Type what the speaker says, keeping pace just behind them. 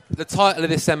the title of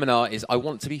this seminar is I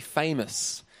Want to Be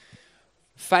Famous.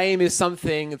 Fame is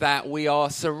something that we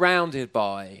are surrounded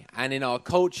by, and in our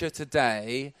culture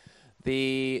today,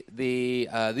 the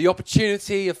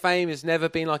opportunity of fame has never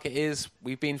been like it is.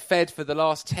 We've been fed for the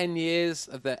last 10 years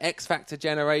of the X Factor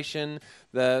generation,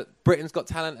 the Britain's Got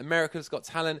Talent, America's Got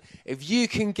Talent. If you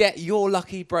can get your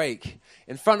lucky break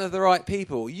in front of the right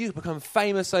people, you become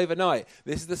famous overnight.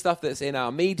 This is the stuff that's in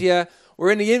our media.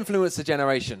 We're in the influencer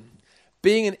generation.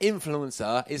 Being an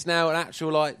influencer is now an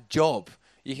actual job.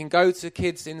 You can go to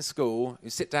kids in school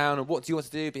who sit down and what do you want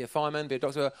to do? Be a fireman, be a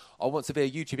doctor? I want to be a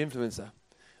YouTube influencer.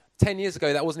 10 years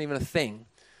ago, that wasn't even a thing.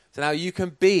 So now you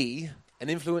can be an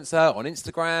influencer on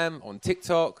Instagram, on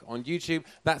TikTok, on YouTube.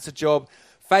 That's a job.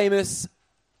 Famous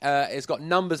has got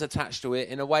numbers attached to it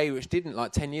in a way which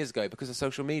didn't 10 years ago because of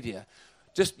social media.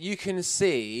 Just you can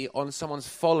see on someone's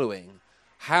following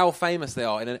how famous they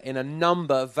are in a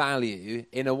number value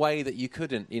in a way that you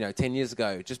couldn't, 10 years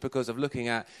ago, just because of looking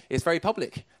at, it's very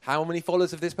public. How many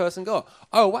followers have this person got?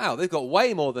 Oh, wow, they've got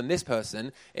way more than this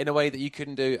person in a way that you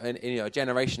couldn't do a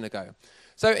generation ago.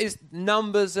 So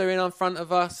numbers are in front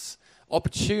of us.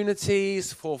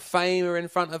 Opportunities for fame are in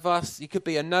front of us. You could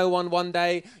be a no one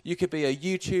day. You could be a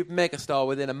YouTube megastar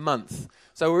within a month.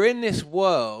 So we're in this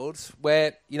world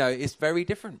where, it's very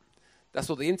different. That's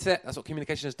what the internet, that's what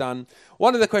communication has done.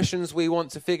 One of the questions we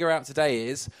want to figure out today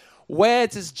is, where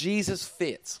does Jesus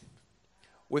fit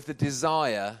with the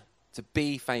desire to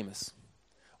be famous?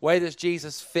 Where does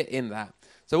Jesus fit in that?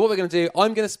 So what we're going to do,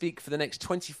 I'm going to speak for the next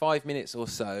 25 minutes or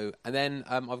so, and then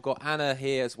I've got Anna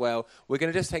here as well. We're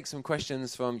going to just take some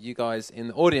questions from you guys in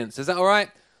the audience. Is that all right?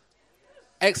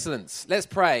 Excellent. Let's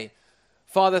pray.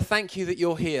 Father, thank you that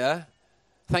you're here.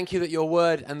 Thank you that your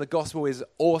word and the gospel is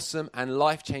awesome and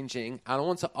life-changing. And I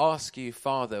want to ask you,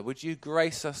 Father, would you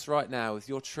grace us right now with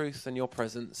your truth and your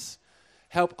presence?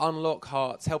 Help unlock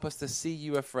hearts. Help us to see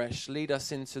you afresh. Lead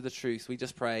us into the truth. We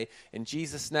just pray in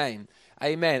Jesus' name.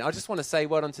 Amen. I just want to say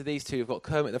well done to these two who've got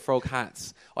Kermit the Frog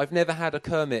hats. I've never had a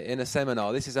Kermit in a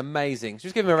seminar. This is amazing.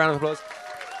 Just give them a round of applause.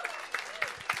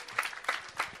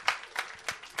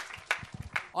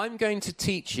 I'm going to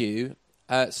teach you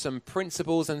some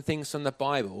principles and things from the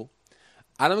Bible,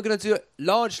 and I'm going to do it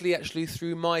largely actually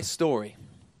through my story.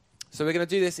 So we're going to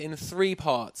do this in 3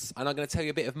 parts, and I'm going to tell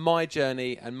you a bit of my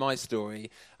journey and my story.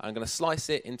 I'm going to slice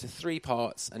it into 3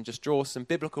 parts and just draw some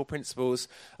biblical principles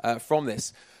from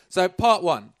this. So part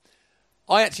 1,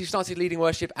 I actually started leading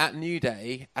worship at New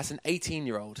Day as an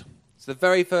 18-year-old. So the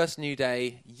very first New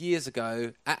Day, years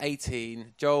ago, at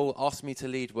 18, Joel asked me to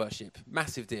lead worship.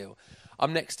 Massive deal.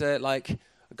 I'm next to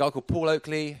a guy called Paul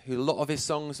Oakley, who a lot of his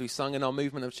songs we sung in our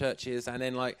movement of churches, and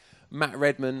then Matt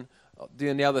Redman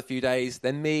doing the other few days,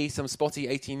 then me, some spotty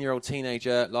 18-year-old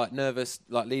teenager, nervous,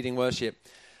 leading worship.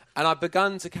 And I've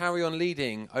begun to carry on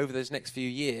leading over those next few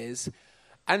years.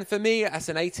 And for me, as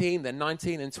an 18, then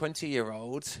 19 and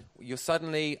 20-year-old, you're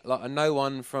suddenly a no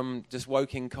one from just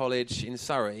Woking College in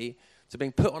Surrey to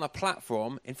being put on a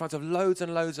platform in front of loads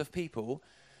and loads of people.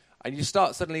 And you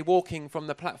start suddenly walking from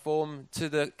the platform to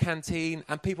the canteen,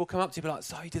 and people come up to you and be like,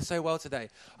 "So you did so well today.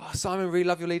 Oh, Simon, really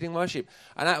love your leading worship."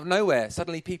 And out of nowhere,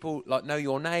 suddenly people know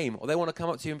your name, or they want to come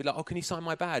up to you and be like, "Oh, can you sign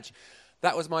my badge?"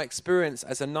 That was my experience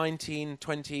as a 19,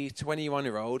 20,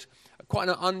 21-year-old. Quite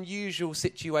an unusual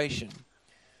situation.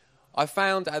 I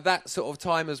found at that sort of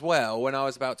time as well, when I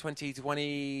was about 20,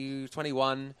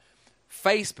 21,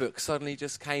 Facebook suddenly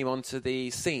just came onto the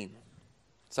scene.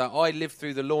 So I lived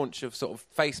through the launch of sort of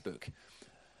Facebook.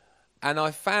 And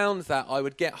I found that I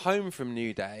would get home from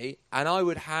New Day and I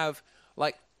would have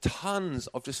tons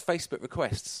of just Facebook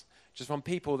requests just from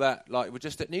people that were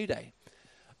just at New Day.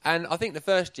 And I think the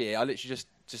first year I literally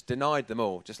just denied them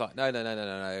all. Just no.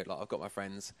 I've got my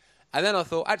friends. And then I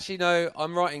thought, actually, no,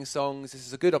 I'm writing songs. This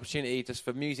is a good opportunity just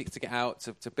for music to get out,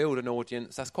 to build an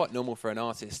audience. That's quite normal for an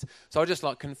artist. So I just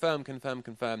confirm.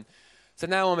 So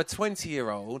now I'm a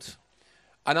 20-year-old.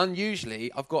 And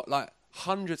unusually, I've got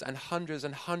hundreds and hundreds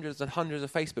and hundreds and hundreds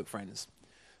of Facebook friends.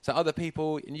 So other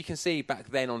people, and you can see back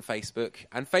then on Facebook,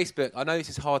 and Facebook, I know this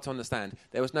is hard to understand,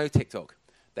 there was no TikTok,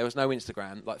 there was no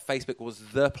Instagram. Facebook was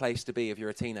the place to be if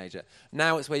you're a teenager.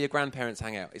 Now it's where your grandparents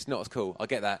hang out. It's not as cool, I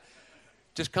get that.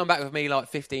 Just come back with me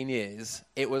 15 years.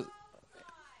 It was,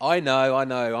 I know,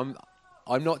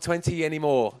 I'm not 20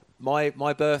 anymore. My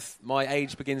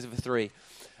age begins with a 3.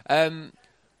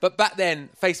 But back then,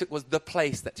 Facebook was the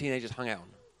place that teenagers hung out on.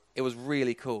 It was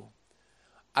really cool.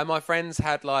 And my friends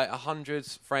had 100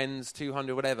 friends,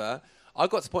 200, whatever. I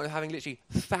got to the point of having literally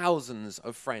thousands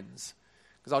of friends.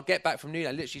 Because I'd get back from New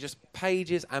Day, literally just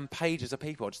pages and pages of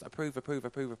people. I'd just approve.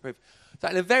 So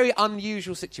in a very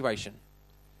unusual situation,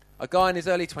 A guy in his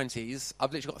early 20s.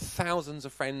 I've literally got thousands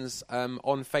of friends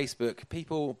on Facebook.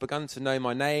 People begun to know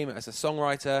my name as a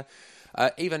songwriter.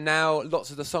 Even now, lots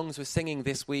of the songs we're singing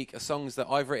this week are songs that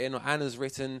I've written or Anna's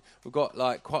written. We've got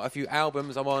like quite a few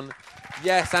albums I'm on.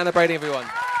 Yes, Anna Brady, everyone.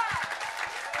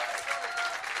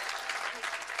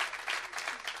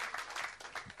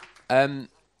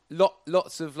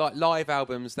 Lots of like live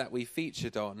albums that we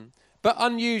featured on. But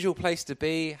unusual place to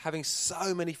be, having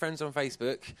so many friends on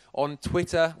Facebook, on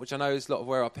Twitter, which I know is a lot of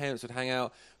where our parents would hang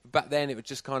out. Back then, it would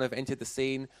just kind of entered the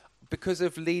scene because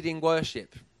of leading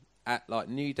worship at like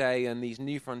New Day and these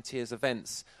New Frontiers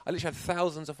events. I literally had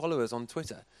thousands of followers on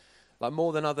Twitter, like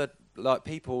more than other like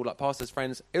people, like pastors'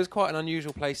 friends. It was quite an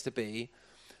unusual place to be.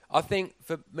 I think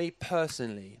for me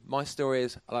personally, my story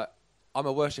is like I'm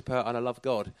a worshipper and I love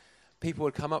God. People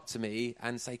would come up to me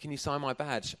and say, "Can you sign my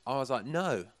badge?" I was like,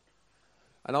 "No."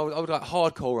 And I would like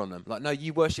hardcore on them. Like, no,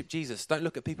 you worship Jesus. Don't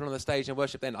look at people on the stage and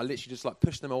worship them. I literally just like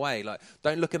push them away. Like,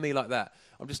 don't look at me like that.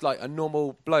 I'm just like a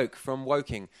normal bloke from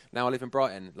Woking. Now I live in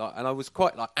Brighton. Like, and I was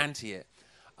quite like anti it.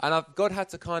 And God had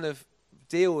to kind of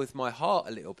deal with my heart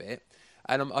a little bit.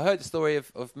 And I heard the story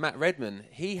of Matt Redman.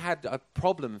 He had a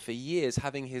problem for years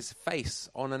having his face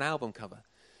on an album cover.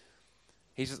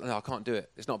 He's just, no, I can't do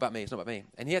it. It's not about me. It's not about me.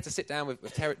 And he had to sit down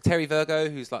with Terry Virgo,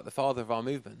 who's like the father of our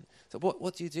movement. So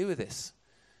what do you do with this?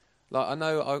 Like, I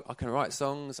know I can write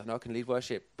songs, I know I can lead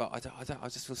worship, but I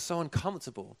just feel so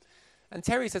uncomfortable. And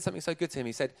Terry said something so good to him.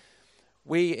 He said,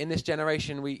 we, in this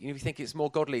generation, we think it's more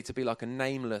godly to be like a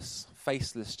nameless,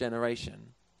 faceless generation.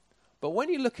 But when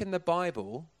you look in the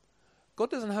Bible, God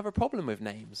doesn't have a problem with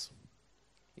names.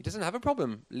 He doesn't have a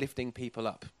problem lifting people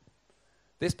up.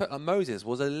 Moses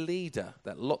was a leader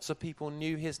that lots of people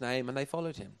knew his name and they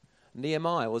followed him.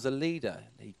 Nehemiah was a leader.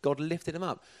 God lifted him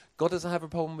up. God doesn't have a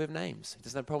problem with names. He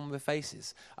doesn't have a problem with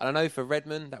faces. And I know for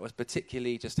Redmond, that was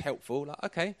particularly just helpful. Like,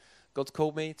 okay, God's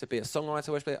called me to be a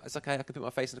songwriter. It's okay, I can put my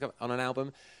face on an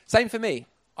album. Same for me.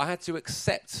 I had to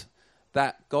accept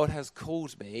that God has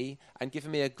called me and given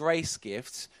me a grace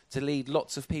gift to lead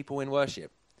lots of people in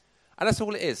worship. And that's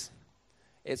all it is.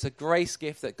 It's a grace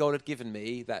gift that God had given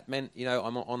me that meant,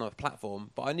 I'm on a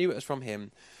platform, but I knew it was from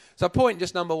him. So point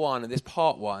just number one in this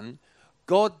part one,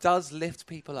 God does lift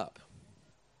people up.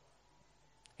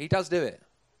 He does do it.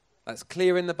 That's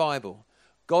clear in the Bible.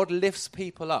 God lifts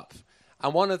people up.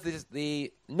 And one of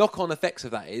the knock-on effects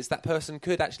of that is that person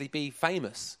could actually be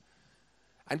famous.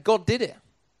 And God did it.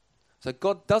 So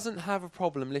God doesn't have a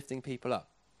problem lifting people up.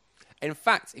 In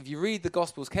fact, if you read the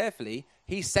Gospels carefully,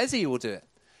 he says he will do it.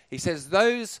 He says,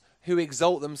 those who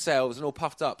exalt themselves and all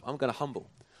puffed up, I'm going to humble.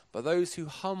 But those who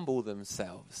humble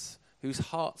themselves, whose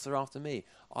hearts are after me,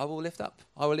 I will lift up,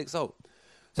 I will exalt.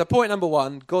 So point number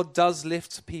one, God does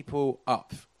lift people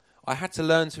up. I had to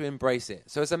learn to embrace it.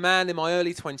 So as a man in my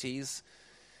early 20s,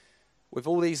 with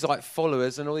all these like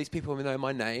followers and all these people who know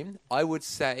my name, I would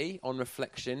say, on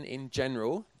reflection in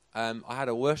general, I had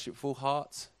a worshipful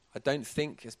heart. I don't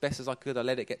think, as best as I could, I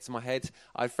let it get to my head.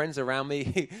 I had friends around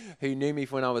me who knew me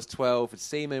from when I was 12, would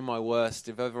see me in my worst.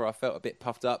 If ever I felt a bit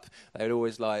puffed up, they would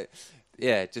always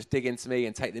just dig into me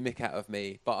and take the mick out of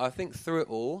me. But I think through it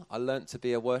all, I learnt to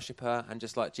be a worshipper and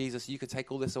just like, Jesus, you could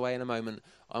take all this away in a moment.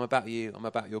 I'm about you. I'm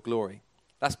about your glory.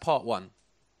 That's part one.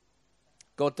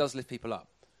 God does lift people up.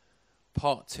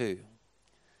 Part two.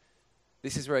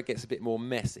 This is where it gets a bit more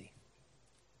messy.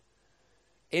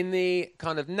 In the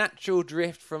kind of natural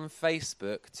drift from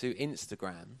Facebook to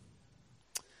Instagram,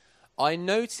 I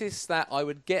noticed that I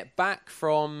would get back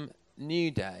from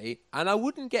New Day and I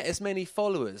wouldn't get as many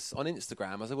followers on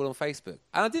Instagram as I would on Facebook.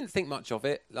 And I didn't think much of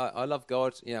it. Like, I love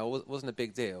God, it wasn't a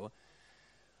big deal.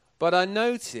 But I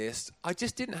noticed I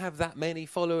just didn't have that many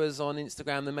followers on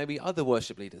Instagram than maybe other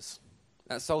worship leaders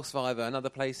at Soul Survivor and other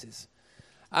places.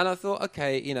 And I thought,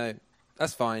 okay,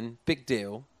 that's fine, big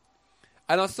deal.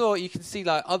 And I saw, you can see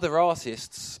like other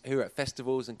artists who are at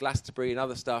festivals and Glastonbury and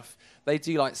other stuff, they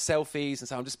do like selfies and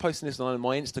say, I'm just posting this on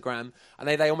my Instagram. And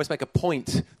they almost make a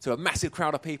point to a massive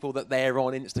crowd of people that they're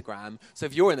on Instagram. So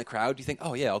if you're in the crowd, you think,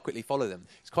 oh yeah, I'll quickly follow them.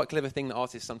 It's quite a clever thing that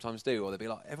artists sometimes do. Or they'll be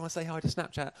like, everyone say hi to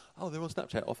Snapchat. Oh, they're on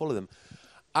Snapchat, I'll follow them.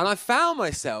 And I found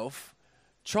myself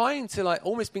trying to like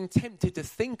almost being tempted to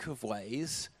think of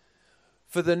ways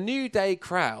for the New Day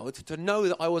crowd to know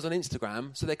that I was on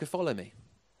Instagram so they could follow me.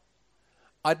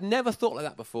 I'd never thought like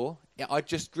that before. I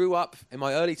just grew up in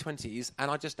my early 20s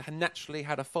and I just naturally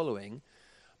had a following.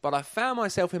 But I found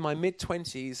myself in my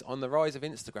mid-20s on the rise of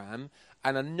Instagram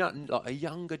and a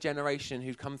younger generation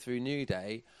who'd come through New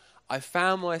Day. I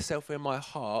found myself in my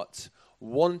heart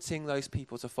wanting those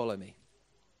people to follow me.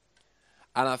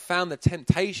 And I found the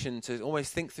temptation to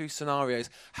almost think through scenarios.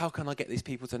 How can I get these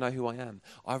people to know who I am?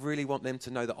 I really want them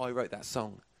to know that I wrote that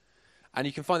song. And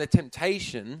you can find the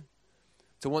temptation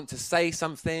to want to say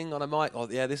something on a mic. Oh,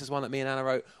 yeah, this is one that me and Anna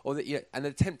wrote. Or that, and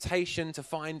the temptation to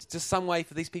find just some way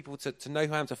for these people to know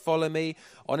who I am, to follow me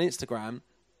on Instagram.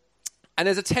 And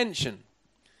there's a tension.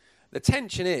 The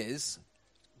tension is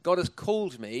God has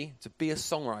called me to be a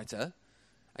songwriter.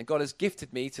 And God has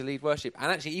gifted me to lead worship.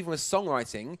 And actually, even with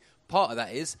songwriting, part of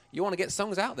that is you want to get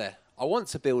songs out there. I want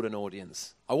to build an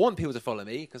audience. I want people to follow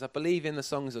me because I believe in the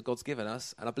songs that God's given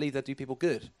us, and I believe they do people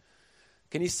good.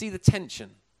 Can you see the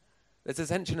tension? There's a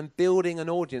tension, and building an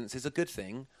audience is a good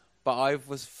thing, but I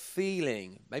was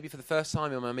feeling, maybe for the first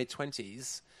time in my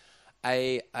mid-20s,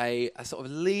 a sort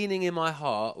of leaning in my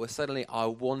heart where suddenly I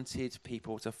wanted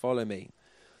people to follow me.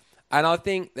 And I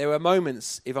think there were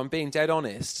moments, if I'm being dead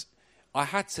honest,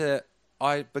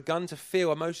 I begun to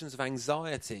feel emotions of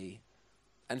anxiety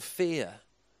and fear,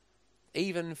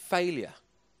 even failure.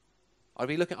 I'd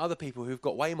be looking at other people who've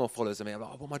got way more followers than me. I'm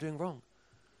like, what am I doing wrong?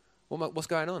 What's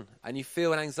going on? And you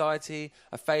feel an anxiety,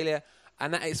 a failure,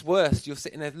 and at its worst, you're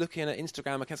sitting there looking at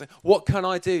Instagram accounts saying, what can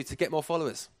I do to get more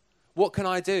followers? What can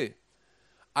I do?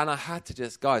 And I had to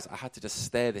just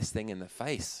stare this thing in the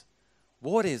face.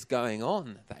 What is going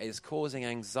on that is causing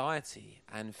anxiety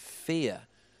and fear?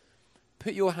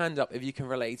 Put your hand up if you can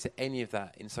relate to any of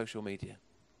that in social media.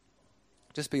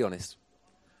 Just be honest.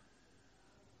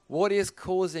 What is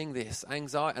causing this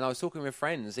anxiety? And I was talking with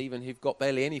friends, even who've got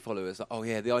barely any followers. Like, oh,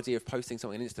 yeah, the idea of posting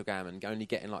something on Instagram and only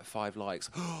getting like 5 likes.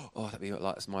 Oh,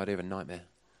 that's my idea of a nightmare.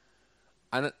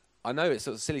 And I know it's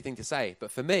sort of a silly thing to say,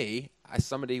 but for me, as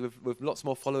somebody with lots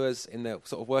more followers in the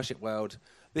sort of worship world,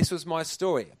 this was my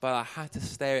story. But I had to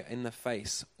stare it in the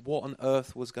face. What on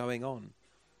earth was going on?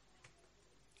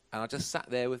 And I just sat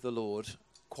there with the Lord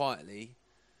quietly,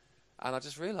 and I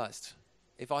just realized,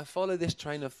 if I follow this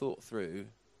train of thought through,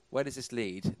 where does this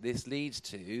lead? This leads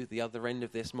to the other end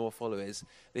of this, more followers.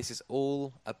 This is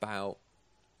all about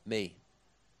me.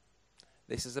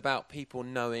 This is about people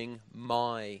knowing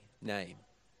my name.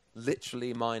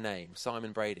 Literally my name,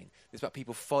 Simon Brading. This is about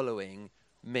people following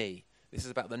me. This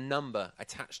is about the number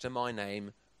attached to my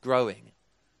name growing.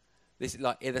 This is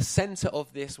like at the center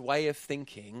of this way of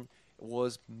thinking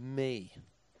was me,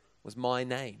 was my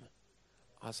name.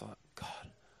 I was like,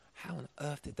 God, how on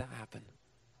earth did that happen?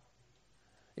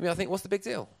 I think, what's the big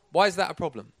deal? Why is that a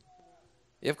problem?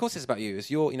 Yeah, of course it's about you. It's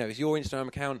your Instagram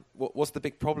account. What's the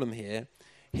big problem here?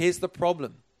 Here's the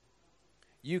problem.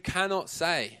 You cannot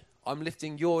say, I'm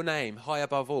lifting your name high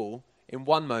above all in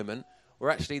one moment, where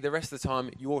actually the rest of the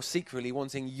time you're secretly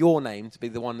wanting your name to be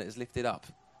the one that is lifted up.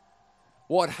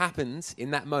 What happens in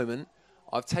that moment,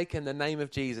 I've taken the name of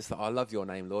Jesus, that I love your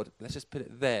name, Lord. Let's just put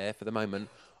it there for the moment.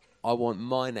 I want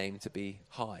my name to be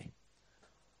high.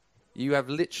 You have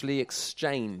literally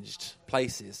exchanged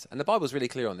places. And the Bible's really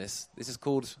clear on this. This is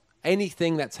called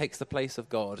anything that takes the place of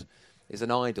God is an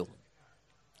idol.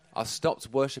 I stopped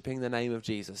worshipping the name of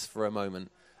Jesus for a moment.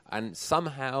 And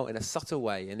somehow, in a subtle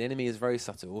way, and the enemy is very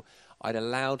subtle, I'd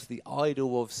allowed the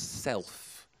idol of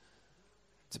self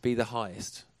to be the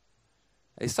highest.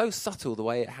 It's so subtle the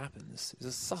way it happens. It's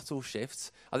a subtle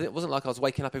shift. I think it wasn't like I was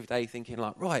waking up every day thinking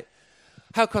like, right,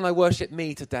 how can I worship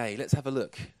me today? Let's have a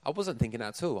look. I wasn't thinking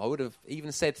that at all. I would have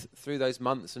even said through those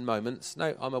months and moments,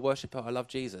 no, I'm a worshipper, I love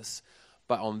Jesus.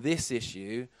 But on this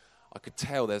issue, I could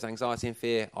tell there's anxiety and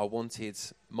fear. I wanted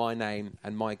my name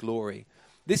and my glory.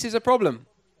 This is a problem.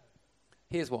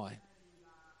 Here's why.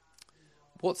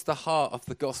 What's the heart of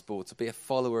the gospel to be a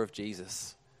follower of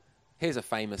Jesus? Here's a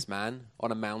famous man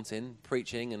on a mountain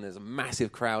preaching, and there's a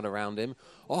massive crowd around him.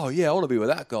 Oh, yeah, I want to be with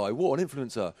that guy. What an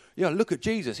influencer. Yeah, look at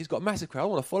Jesus. He's got a massive crowd. I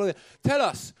want to follow him. Tell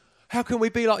us, how can we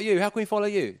be like you? How can we follow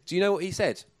you? Do you know what he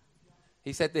said?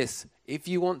 He said this: if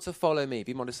you want to follow me,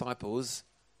 be my disciples,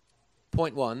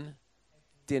 point 1,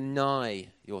 deny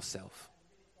yourself.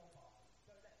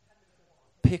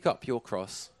 Pick up your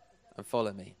cross and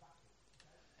follow me.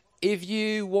 If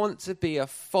you want to be a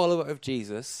follower of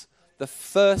Jesus, the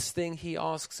first thing he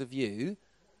asks of you,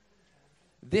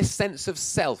 this sense of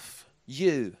self,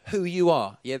 you, who you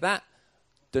are, that,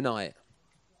 deny it.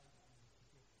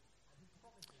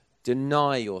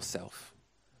 Deny yourself.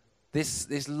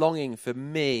 This longing for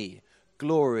me,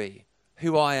 glory,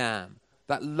 who I am,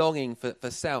 that longing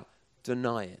for self,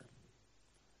 deny it.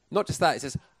 Not just that, it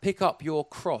says, pick up your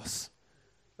cross.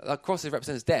 A cross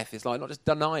represents death. It's like not just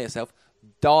deny yourself,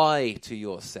 die to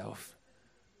yourself.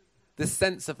 This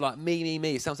sense of like me,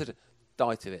 it sounds like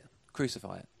die to it,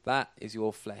 crucify it. That is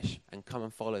your flesh, and come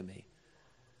and follow me.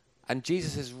 And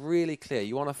Jesus is really clear.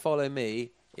 You want to follow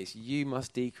me, it's you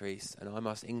must decrease and I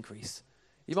must increase.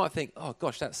 You might think, oh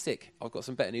gosh, that's sick. I've got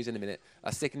some better news in a minute.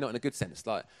 Sick and not in a good sense.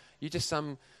 Like, you're just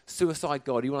some suicide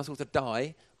god. You want us all to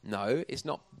die? No, it's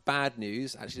not bad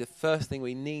news. Actually, the first thing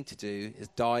we need to do is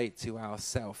die to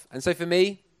ourselves. And so for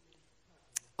me,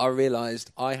 I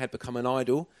realized I had become an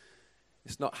idol.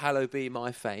 It's not hallowed be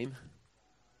my fame.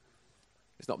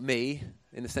 It's not me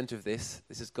in the center of this.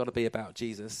 This has got to be about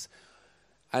Jesus.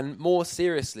 And more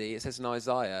seriously, it says in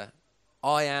Isaiah,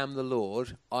 I am the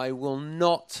Lord. I will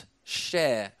not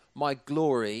share my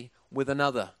glory with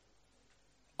another.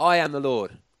 I am the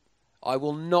Lord. I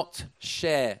will not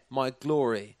share my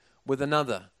glory with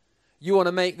another. You want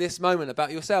to make this moment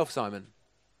about yourself, Simon?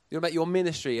 You want to make your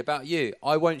ministry about you?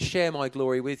 I won't share my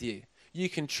glory with you. You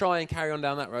can try and carry on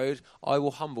down that road. I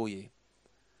will humble you.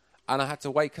 And I had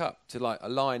to wake up to like a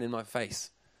line in my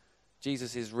face.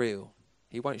 Jesus is real.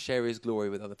 He won't share his glory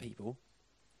with other people.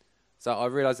 So I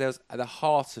realized there was, at the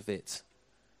heart of it,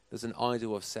 there's an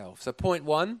idol of self. So point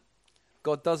one,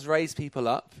 God does raise people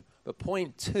up. But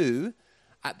point two,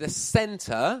 at the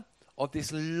center of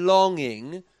this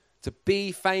longing to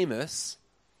be famous,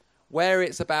 where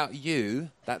it's about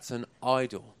you, that's an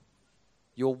idol.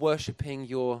 You're worshipping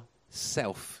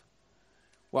yourself.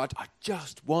 Well, I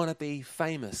just want to be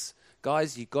famous.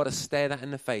 Guys, you've got to stare that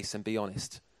in the face and be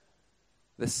honest.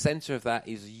 The center of that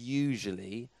is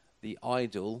usually the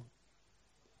idol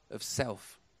of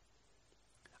self.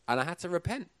 And I had to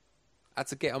repent. I had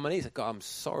to get on my knees. God, I'm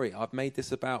sorry. I've made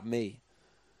this about me.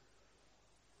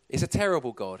 It's a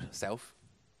terrible God, self.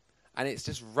 And it's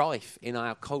just rife in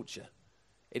our culture.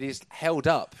 It is held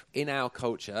up in our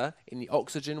culture, in the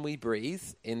oxygen we breathe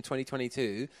in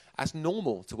 2022, as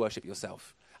normal to worship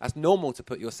yourself. As normal to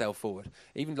put yourself forward.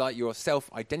 Even like your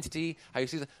self-identity, how you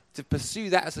see that, to pursue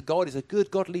that as a God is a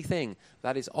good godly thing.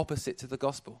 That is opposite to the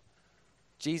gospel.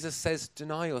 Jesus says,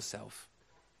 deny yourself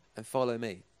and follow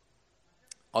me.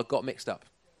 I got mixed up.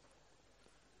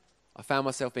 I found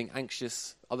myself being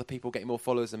anxious, other people getting more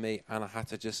followers than me, and I had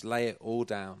to just lay it all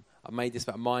down. I made this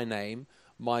about my name,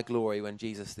 my glory, when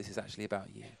Jesus, this is actually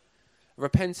about you.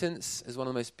 Repentance is one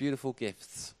of the most beautiful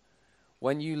gifts.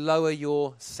 When you lower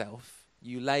yourself,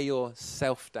 you lay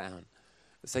yourself down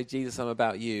and say, Jesus, I'm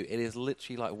about you. It is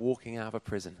literally like walking out of a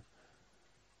prison.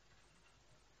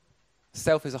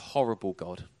 Self is a horrible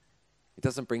God. It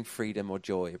doesn't bring freedom or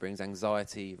joy. It brings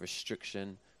anxiety,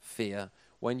 restriction, fear.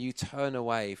 When you turn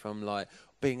away from like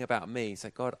being about me,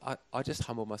 say, God, I just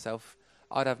humble myself.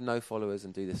 I'd have no followers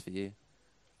and do this for you.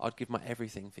 I'd give my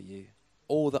everything for you.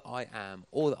 All that I am,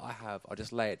 all that I have, I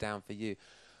just lay it down for you.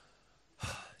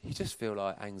 You just feel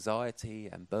like anxiety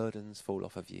and burdens fall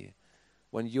off of you.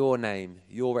 When your name,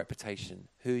 your reputation,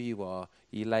 who you are,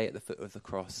 you lay at the foot of the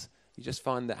cross, you just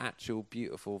find the actual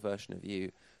beautiful version of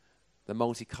you, the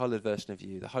multicolored version of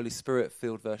you, the Holy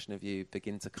Spirit-filled version of you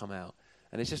begin to come out.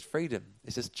 And it's just freedom.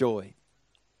 It's just joy.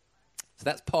 So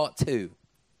that's part two.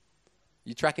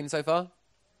 You tracking so far?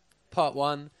 Part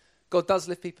one, God does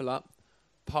lift people up.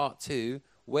 Part two,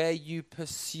 where you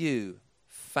pursue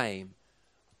fame.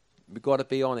 We've got to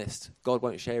be honest. God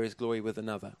won't share his glory with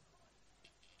another.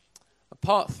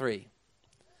 Part three.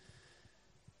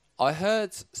 I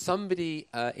heard somebody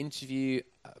interview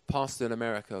a pastor in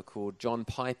America called John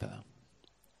Piper.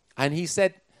 And he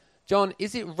said, John,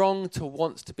 is it wrong to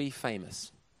want to be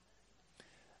famous?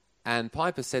 And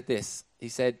Piper said this. He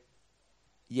said,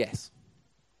 yes.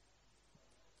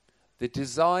 The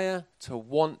desire to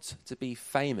want to be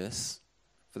famous,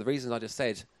 for the reasons I just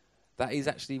said, that is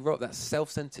actually wrong. That's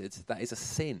self-centered. That is a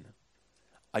sin.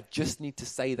 I just need to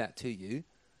say that to you.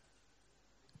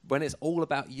 When it's all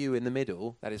about you in the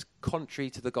middle, that is contrary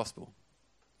to the gospel.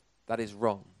 That is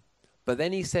wrong. But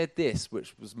then he said this,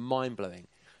 which was mind-blowing.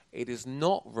 It is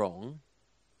not wrong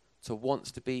to want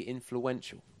to be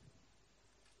influential.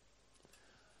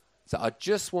 So I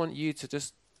just want you to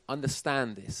just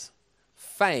understand this.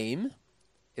 Fame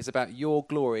is about your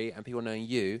glory and people knowing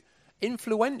you.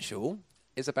 Influential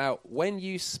is about when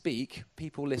you speak,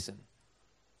 people listen.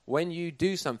 When you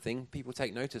do something, people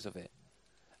take notice of it.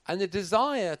 And the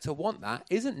desire to want that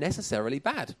isn't necessarily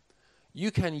bad.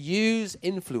 You can use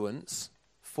influence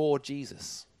for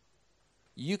Jesus.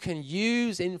 You can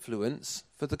use influence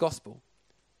for the gospel.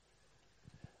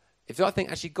 If I think,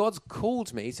 actually, God's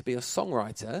called me to be a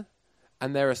songwriter,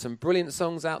 and there are some brilliant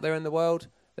songs out there in the world,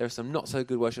 there are some not so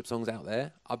good worship songs out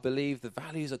there. I believe the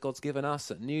values that God's given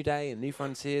us at New Day and New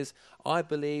Frontiers, I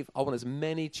believe I want as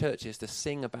many churches to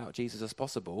sing about Jesus as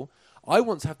possible. I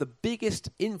want to have the biggest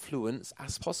influence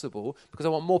as possible because I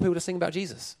want more people to sing about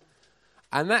Jesus.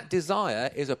 And that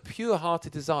desire is a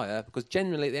pure-hearted desire because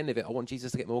generally at the end of it, I want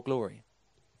Jesus to get more glory.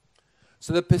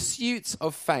 So the pursuit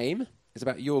of fame is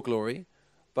about your glory.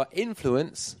 but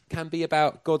influence can be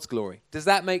about God's glory. Does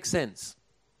that make sense?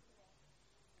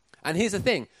 And here's the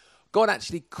thing. God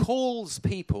actually calls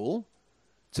people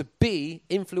to be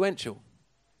influential.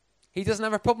 He doesn't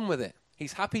have a problem with it.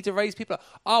 He's happy to raise people up.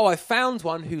 Oh, I found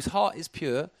one whose heart is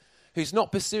pure, who's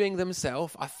not pursuing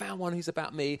themselves. I found one who's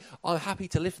about me. I'm happy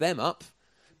to lift them up.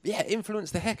 Yeah,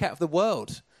 influence the heck out of the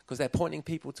world because they're pointing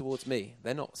people towards me.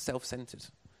 They're not self-centered.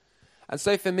 And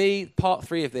so for me, part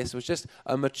 3 of this was just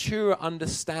a mature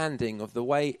understanding of the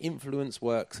way influence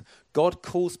works. God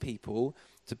calls people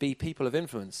to be people of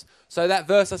influence. So that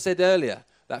verse I said earlier,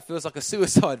 that feels like a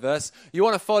suicide verse. You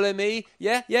want to follow me?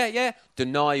 Yeah.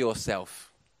 Deny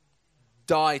yourself.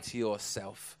 Die to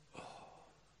yourself. Oh,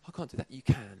 I can't do that. You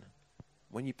can.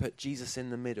 When you put Jesus in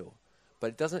the middle. But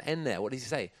it doesn't end there. What does he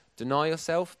say? Deny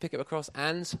yourself, pick it across,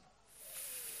 and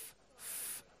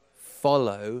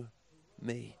follow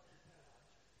me.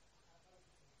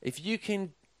 If you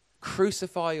can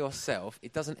crucify yourself,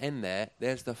 it doesn't end there.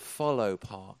 There's the follow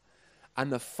part.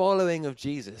 And the following of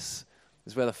Jesus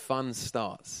is where the fun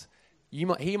starts. He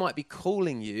might be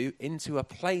calling you into a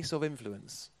place of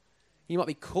influence. He might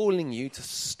be calling you to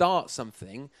start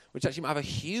something which actually might have a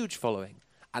huge following.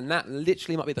 And that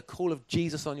literally might be the call of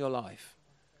Jesus on your life.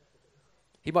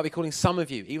 He might be calling some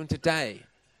of you, even today,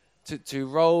 to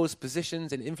roles,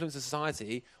 positions in influence of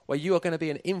society where you are going to be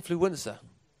an influencer.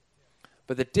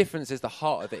 But the difference is the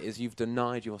heart of it is you've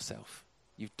denied yourself.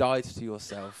 You've died to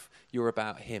yourself. You're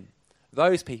about him.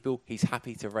 Those people, he's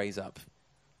happy to raise up.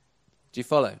 Do you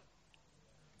follow?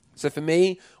 So for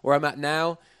me, where I'm at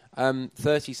now,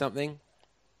 30-something,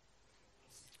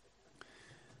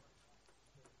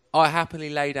 I happily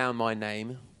lay down my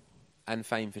name and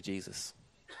fame for Jesus.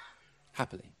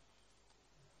 Happily.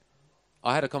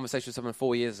 I had a conversation with someone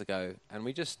 4 years ago, and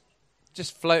we just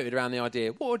floated around the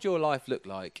idea, what would your life look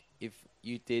like if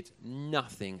you did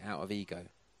nothing out of ego?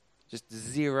 Just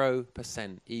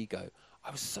 0% ego.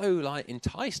 I was so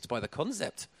enticed by the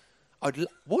concept.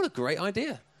 What a great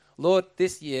idea. Lord,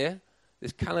 this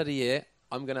calendar year,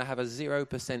 I'm going to have a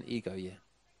 0% ego year.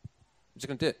 I'm just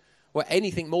going to do it. Well,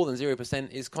 anything more than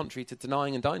 0% is contrary to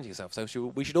denying and dying to yourself. So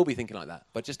we should all be thinking like that.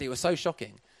 But it was so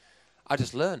shocking. I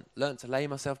just learned to lay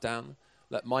myself down.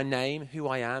 Let my name, who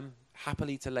I am,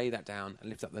 happily to lay that down and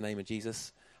lift up the name of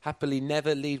Jesus. Happily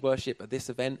never lead worship at this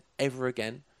event ever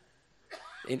again.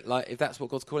 If that's what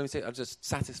God's calling me to, I'm just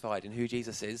satisfied in who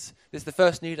Jesus is. This is the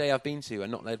first New Day I've been to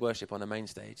and not led worship on a main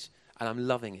stage. And I'm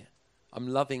loving it. I'm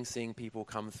loving seeing people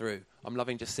come through. I'm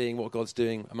loving just seeing what God's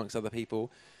doing amongst other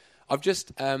people. I've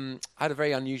just had a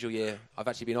very unusual year. I've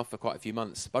actually been off for quite a few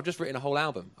months. But I've just written a whole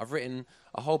album. I've written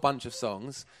a whole bunch of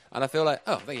songs. And I feel like,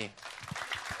 oh, thank you.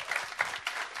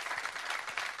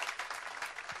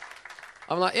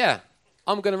 I'm like, yeah,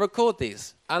 I'm going to record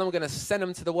these. And I'm going to send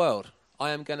them to the world. I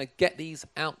am going to get these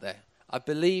out there. I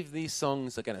believe these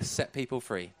songs are going to set people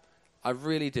free. I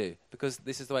really do. Because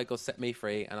this is the way God set me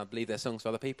free. And I believe they're songs for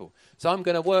other people. So I'm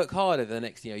going to work hard over the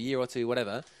next year or two,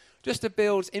 whatever, just to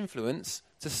build influence,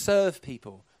 to serve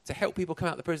people, to help people come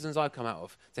out of the prisons I've come out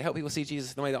of, to help people see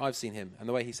Jesus in the way that I've seen him and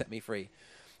the way he set me free.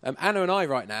 Anna and I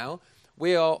right now,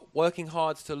 we are working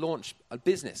hard to launch a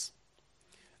business.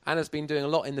 Anna's been doing a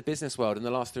lot in the business world in the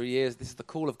last 3 years. This is the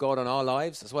call of God on our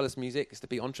lives, as well as music, is to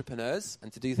be entrepreneurs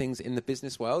and to do things in the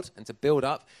business world and to build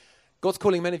up. God's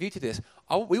calling many of you to this.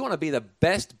 We want to be the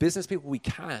best business people we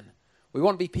can. We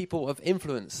want to be people of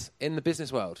influence in the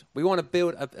business world. We want to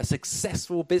build a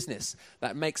successful business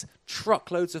that makes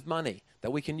truckloads of money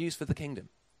that we can use for the kingdom.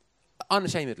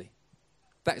 Unashamedly.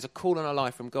 That is a call on our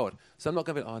life from God. So I'm not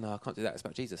going to be, oh no, I can't do that. It's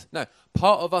about Jesus. No,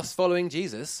 part of us following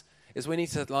Jesus is we need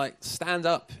to stand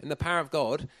up in the power of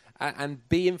God and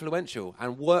be influential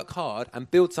and work hard and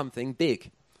build something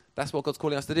big. That's what God's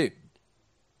calling us to do.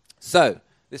 So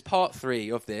this part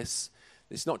 3 of this,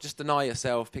 it's not just deny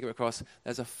yourself, pick it across.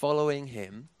 There's a following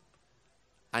him,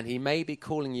 and he may be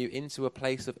calling you into a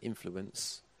place of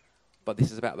influence, but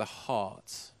this is about the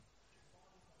heart.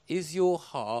 Is your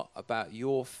heart about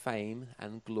your fame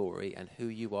and glory and who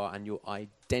you are and your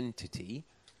identity,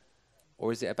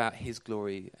 or is it about his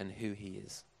glory and who he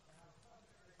is?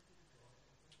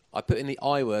 I put in the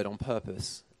I word on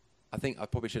purpose. I think I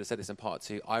probably should have said this in part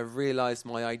 2. I realized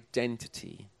my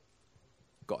identity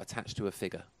got attached to a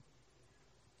figure.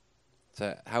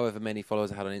 So however many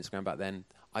followers I had on Instagram back then,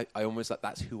 I almost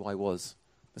that's who I was.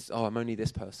 I'm only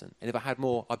this person. And if I had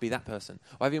more, I'd be that person.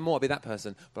 Or if I had more, I'd be that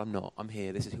person. But I'm not. I'm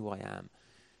here. This is who I am.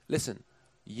 Listen,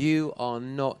 you are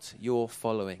not your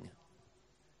following.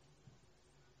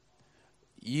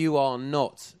 You are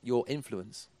not your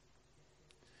influence.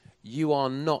 You are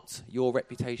not your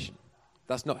reputation.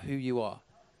 That's not who you are.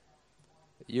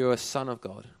 You're a son of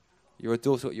God. You're a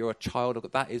daughter, you're a child of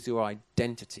God. That is your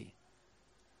identity.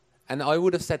 And I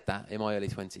would have said that in my early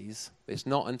 20s. But it's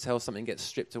not until something gets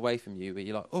stripped away from you where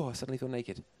you're like, oh, I suddenly feel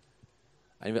naked.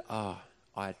 And you're like,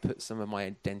 I had put some of my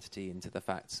identity into the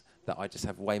fact that I just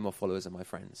have way more followers than my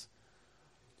friends.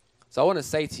 So I want to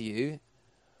say to you,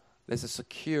 there's a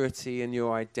security in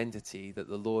your identity that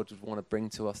the Lord would want to bring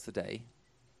to us today.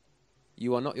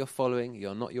 You are not your following. You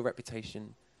are not your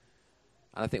reputation.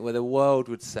 And I think where the world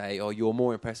would say, oh, you're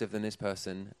more impressive than this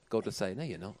person, God would say, no,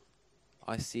 you're not.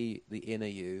 I see the inner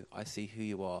you. I see who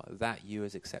you are. That you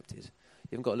is accepted.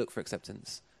 You haven't got to look for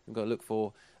acceptance. You haven't got to look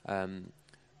for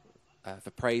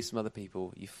praise from other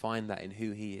people. You find that in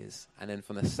who he is. And then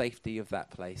from the safety of that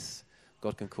place,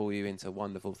 God can call you into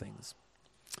wonderful things.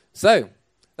 So,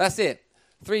 that's it.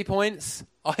 3 points.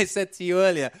 I said to you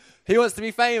earlier, who wants to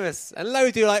be famous? And loads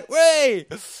of you are like, way!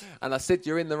 And I said,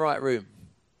 you're in the right room.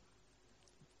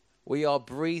 We are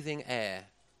breathing air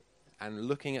and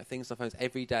looking at things on our phones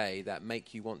every day that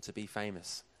make you want to be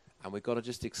famous. And we've got to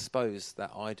just expose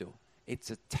that idol.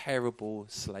 It's a terrible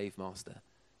slave master.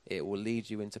 It will lead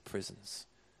you into prisons.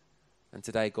 And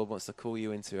today God wants to call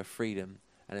you into a freedom.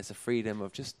 And it's a freedom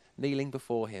of just kneeling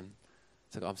before him.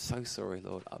 So I'm so sorry,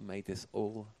 Lord. I've made this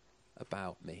all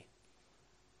about me.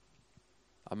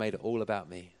 I made it all about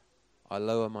me. I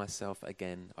lower myself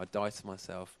again. I die to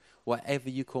myself. Whatever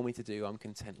you call me to do, I'm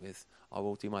content with. I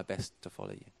will do my best to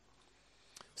follow you.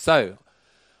 So,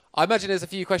 I imagine there's a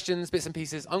few questions, bits and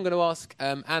pieces. I'm going to ask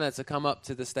Anna to come up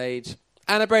to the stage.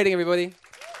 Anna Brading, everybody. Do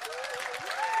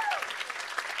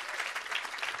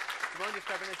you mind just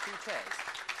grabbing those 2 chairs?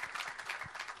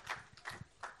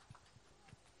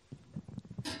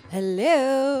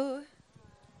 Hello.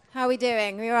 How are we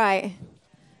doing? We all right?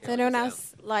 Is Yeah, anyone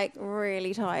else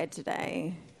really tired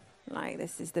today?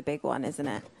 This is the big one, isn't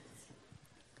it?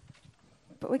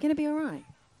 But we're going to be all right.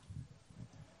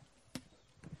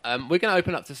 We're going to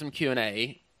open up to some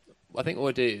Q&A. I think what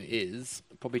we'll do is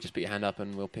probably just put your hand up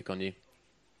and we'll pick on you.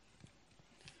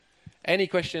 Any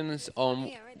questions on...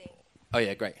 Yeah, ready. Oh,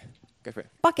 yeah, great. Go for it.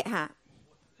 Bucket hat.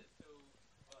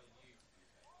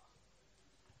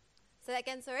 Say that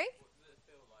again, sorry?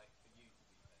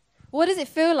 What does it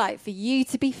feel like for you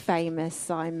to be famous,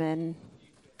 Simon?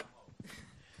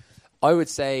 I would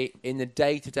say in the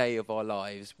day-to-day of our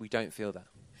lives, we don't feel that.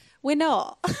 We're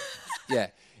not. Yeah.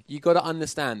 You got to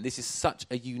understand, this is such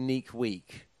a unique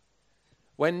week.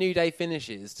 When New Day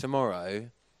finishes tomorrow,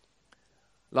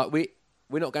 we're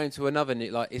not going to another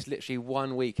new, it's literally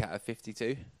 1 week out of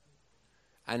 52.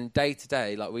 And day to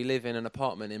day, we live in an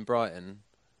apartment in Brighton,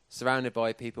 surrounded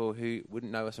by people who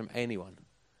wouldn't know us from anyone.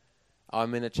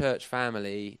 I'm in a church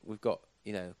family. We've got,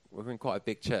 we're in quite a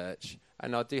big church,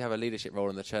 and I do have a leadership role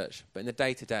in the church. But in the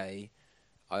day to day,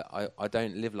 I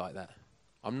don't live like that.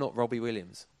 I'm not Robbie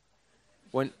Williams.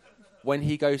 When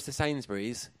he goes to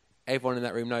Sainsbury's, everyone in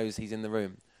that room knows he's in the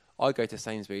room. I go to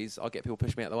Sainsbury's, I get people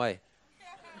push me out of the way.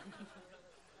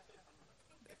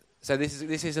 So this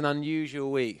is an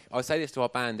unusual week. I say this to our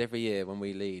band every year when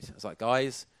we lead. It's like,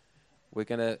 guys,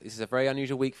 this is a very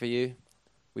unusual week for you.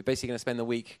 We're basically going to spend the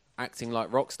week acting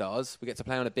like rock stars. We get to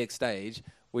play on a big stage.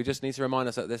 We just need to remind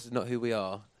us that this is not who we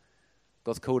are.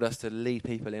 God's called us to lead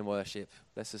people in worship.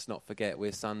 Let's just not forget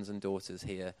we're sons and daughters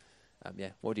here.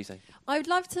 What do you say? I would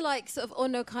love to sort of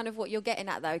honour kind of what you're getting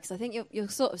at though, because I think you're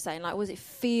sort of saying what does it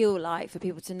feel like for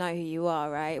people to know who you are,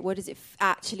 right? What does it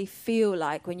actually feel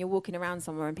like when you're walking around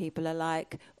somewhere and people are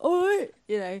like, oh,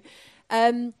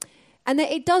 and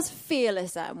it does feel a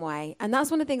certain way, and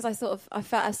that's one of the things I felt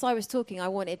as I was talking. I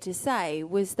wanted to say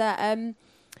was that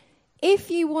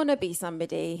if you want to be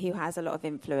somebody who has a lot of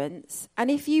influence, and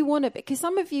if you want to be, because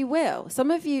some of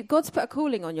you, God's put a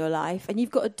calling on your life, and you've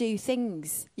got to do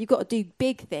things. You've got to do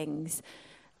big things,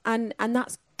 and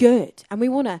that's good. And we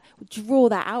want to draw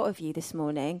that out of you this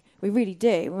morning. We really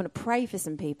do. We want to pray for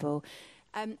some people.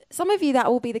 Some of you,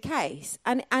 that will be the case.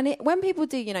 And when people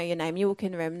do, your name, you walk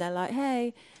in the room, and they're like,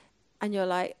 hey, and you're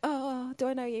like, oh, do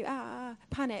I know you?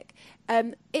 Panic.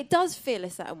 It does feel a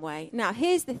certain way. Now,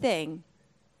 here's the thing.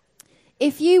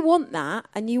 If you want that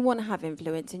and you want to have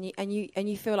influence and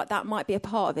you feel like that might be a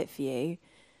part of it for you,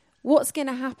 what's going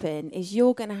to happen is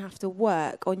you're going to have to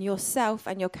work on yourself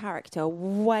and your character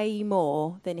way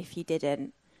more than if you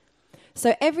didn't.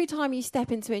 So every time you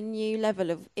step into a new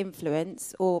level of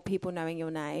influence or people knowing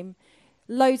your name,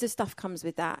 loads of stuff comes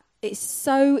with that. It's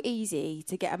so easy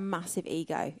to get a massive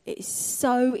ego. It's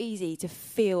so easy to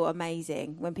feel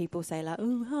amazing when people say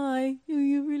oh, hi,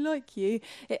 we like you.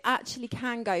 It actually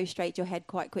can go straight to your head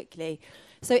quite quickly.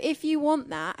 So if you want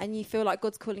that and you feel like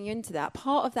God's calling you into that,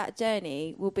 part of that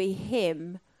journey will be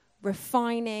him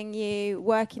refining you,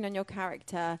 working on your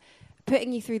character,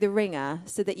 putting you through the ringer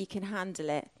so that you can handle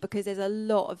it, because there's a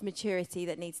lot of maturity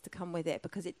that needs to come with it,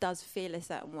 because it does feel a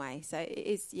certain way. So it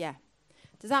is, yeah.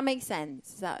 Does that make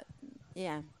sense? Is that,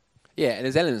 yeah. Yeah, and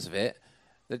there's elements of it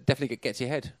that definitely get to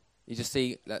your head. You just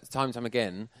see that time and time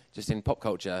again, just in pop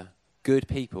culture, good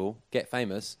people get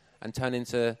famous and turn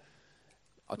into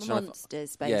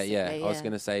monsters, basically. Yeah. I was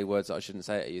going to say words that I shouldn't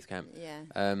say at youth camp.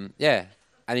 Yeah.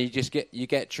 And you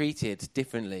get treated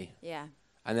differently. Yeah.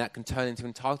 And that can turn into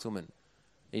entitlement.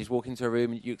 You just walk into a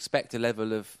room and you expect a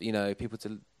level of, people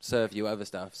to serve you, other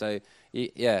stuff. So,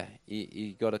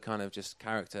 you got to kind of just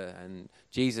character. And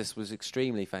Jesus was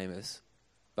extremely famous,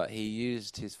 but he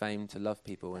used his fame to love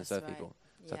people and serve people.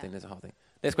 So I think there's a hard thing.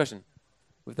 Next question.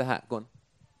 With the hat, go on.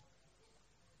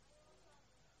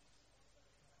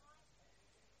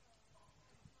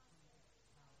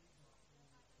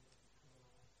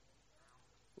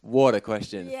 What a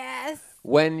question. Yes.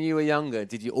 When you were younger,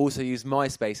 did you also use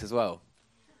MySpace as well?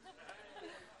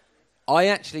 I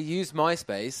actually used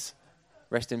MySpace,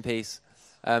 rest in peace,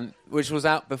 which was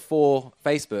out before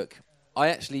Facebook. I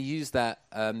actually used that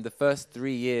the first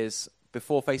 3 years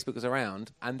before Facebook was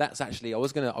around, and that's actually, I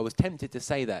was tempted to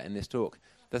say that in this talk.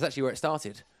 That's actually where it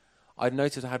started. I'd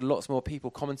noticed I had lots more people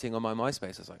commenting on my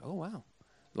MySpace. I was like, oh, wow.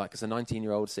 Like, as a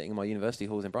 19-year-old sitting in my university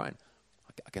halls in Brighton,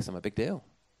 I guess I'm a big deal.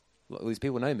 All these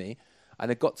people know me. And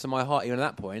it got to my heart, even at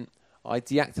that point, I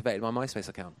deactivated my MySpace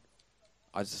account.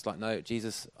 I was just like, no,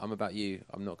 Jesus, I'm about you.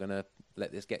 I'm not going to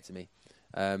let this get to me.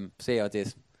 So yeah, I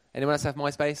did. Anyone else have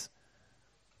MySpace?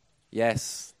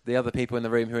 Yes. The other people in the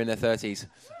room who are in their 30s.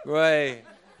 Right.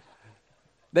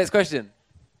 Next question.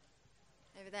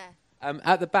 Over there.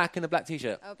 At the back in the black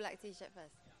T-shirt. Oh, black T-shirt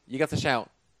first. You got to shout.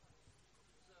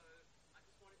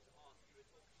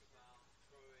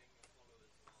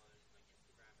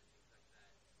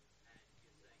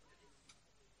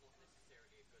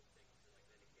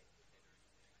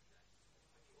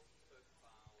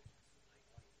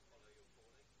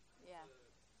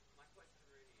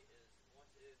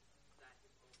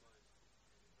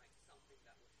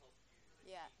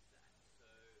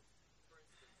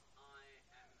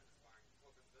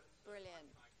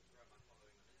 Brilliant.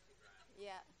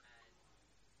 Yeah.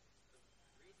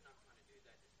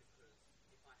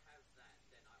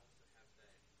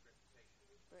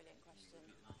 Brilliant question.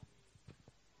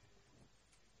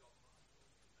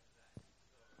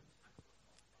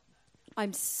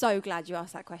 I'm so glad you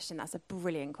asked that question. That's a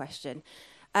brilliant question.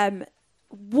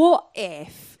 What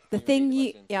if the thing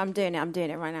you... Yeah, I'm doing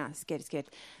it right now. It's good.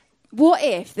 What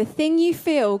if the thing you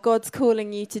feel God's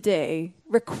calling you to do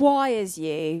requires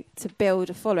you to build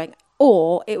a following,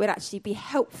 or it would actually be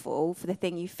helpful for the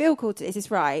thing you feel called to... Is this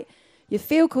right? You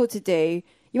feel called to do,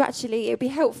 it would be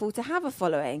helpful to have a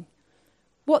following.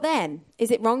 What then? Is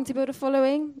it wrong to build a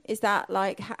following? Is that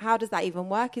like, how does that even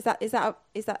work? Is that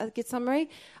a good summary?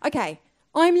 Okay,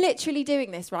 I'm literally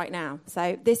doing this right now.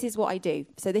 So this is what I do.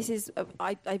 So this is,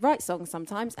 I write songs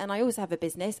sometimes, and I also have a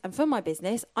business. And for my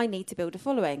business, I need to build a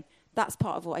following. That's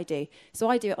part of what I do. So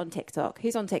I do it on TikTok.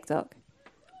 Who's on TikTok?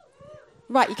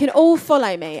 Right, you can all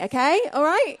follow me, okay? All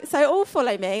right? So all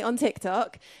follow me on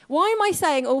TikTok. Why am I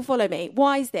saying all follow me?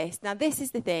 Why is this? Now, this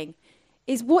is the thing.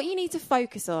 Is what you need to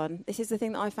focus on. This is the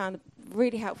thing that I found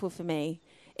really helpful for me.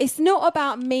 It's not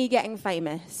about me getting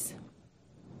famous.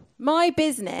 My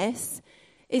business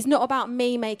is not about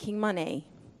me making money.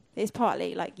 It's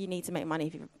partly like you need to make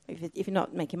money. If you're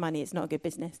not making money, it's not a good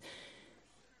business.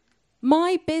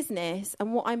 My business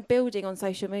and what I'm building on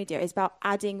social media is about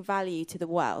adding value to the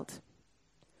world.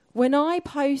 When I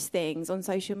post things on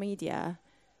social media,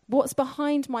 what's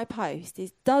behind my post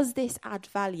is, does this add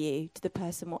value to the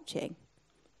person watching?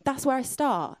 That's where I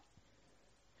start.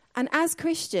 And as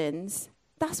Christians,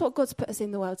 that's what God's put us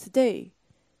in the world to do.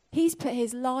 He's put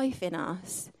his life in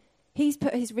us. He's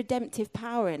put his redemptive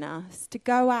power in us to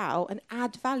go out and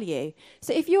add value.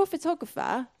 So if you're a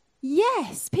photographer,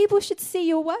 yes, people should see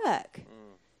your work.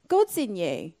 God's in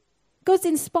you. God's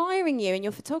inspiring you in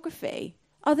your photography.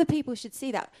 Other people should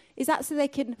see that. Is that so they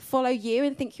can follow you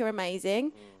and think you're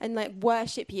amazing and like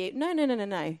worship you?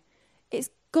 No. It's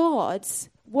God's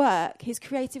work, his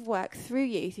creative work through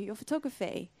you, through your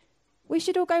photography. We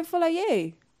should all go and follow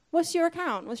you. What's your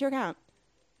account?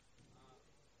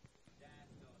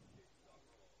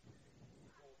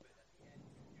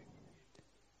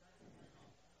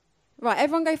 Right,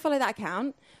 everyone go follow that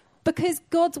account. Because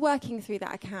God's working through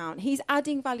that account. He's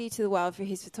adding value to the world through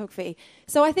his photography.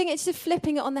 So I think it's just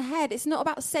flipping it on the head. It's not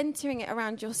about centering it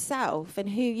around yourself and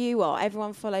who you are.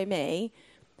 Everyone follow me.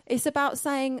 It's about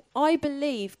saying, I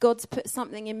believe God's put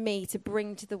something in me to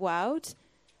bring to the world.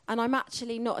 And I'm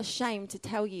actually not ashamed to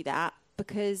tell you that,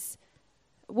 because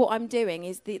what I'm doing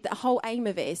is the whole aim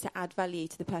of it is to add value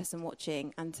to the person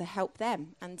watching and to help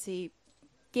them and to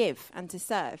give and to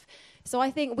serve. So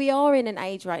I think we are in an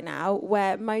age right now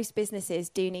where most businesses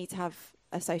do need to have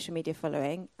a social media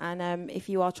following. And if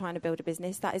you are trying to build a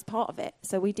business, that is part of it.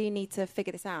 So we do need to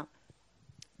figure this out.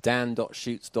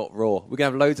 Dan.shoots.raw. We're going to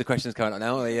have loads of questions coming up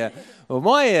now. Well,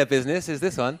 my business is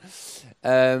this one.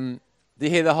 Do you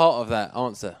hear the heart of that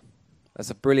answer? That's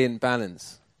a brilliant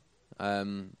balance.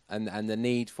 And the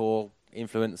need for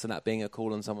influence and that being a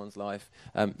call on someone's life.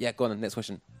 Go on, next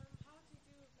question.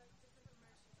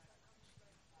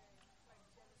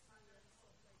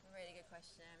 Really good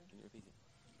question.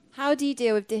 How do you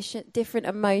deal with different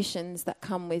emotions that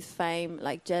come with fame,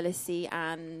 like jealousy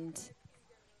and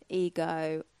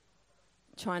ego,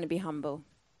 trying to be humble?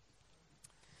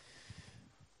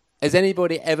 Has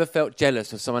anybody ever felt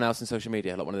jealous of someone else on social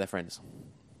media, like one of their friends?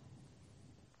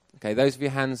 Okay, those of you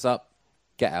hands up,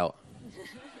 get out.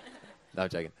 No, I'm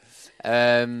joking.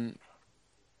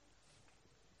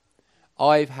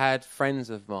 I've had friends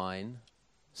of mine,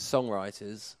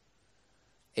 songwriters,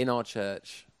 in our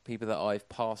church, people that I've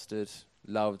pastored,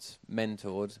 loved,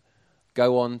 mentored,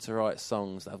 go on to write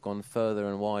songs that have gone further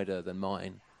and wider than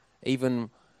mine. Even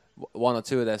one or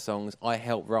two of their songs I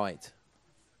helped write.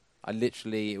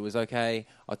 It was okay.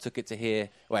 I took it to here.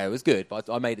 Well, it was good, but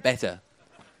I made it better.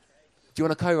 Do you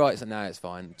want to co-write something? No, it's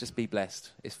fine. Just be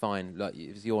blessed. It's fine. Like,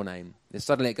 it's your name. And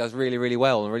suddenly it goes really, really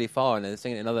well and really far, and they're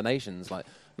singing it in other nations. Like,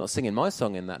 not singing my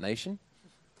song in that nation.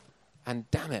 And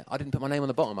damn it, I didn't put my name on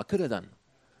the bottom. I could have done.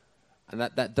 And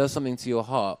that does something to your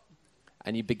heart,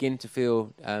 and you begin to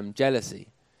feel jealousy.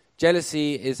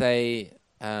 Jealousy is a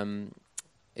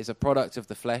product of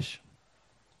the flesh,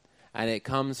 and it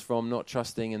comes from not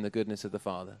trusting in the goodness of the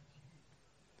Father.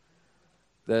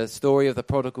 The story of the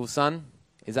prodigal son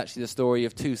is actually the story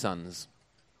of two sons.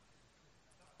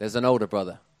 There's an older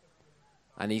brother,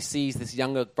 and he sees this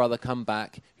younger brother come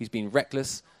back who's been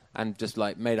reckless and just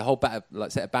made a whole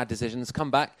set of bad decisions,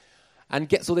 come back and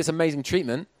gets all this amazing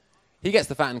treatment. He gets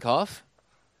the fattened calf.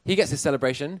 He gets his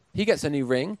celebration. He gets a new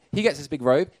ring. He gets his big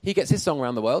robe. He gets his song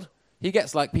around the world. He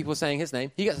gets people saying his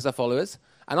name. He gets his followers.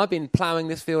 And I've been ploughing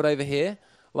this field over here,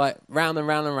 round and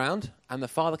round and round. And the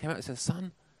father came out and said,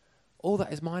 son, all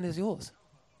that is mine is yours.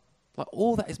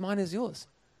 All that is mine is yours.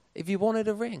 If you wanted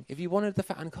a ring, if you wanted the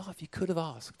fattened calf, you could have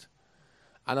asked.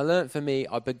 And I learned for me,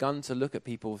 I've begun to look at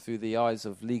people through the eyes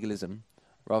of legalism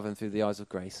rather than through the eyes of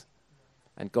grace.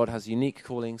 And God has unique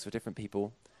callings for different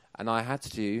people. And I had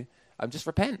to just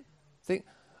repent. Think,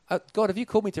 God, have you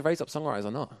called me to raise up songwriters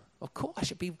or not? Of course, I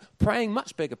should be praying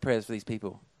much bigger prayers for these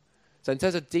people. So in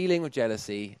terms of dealing with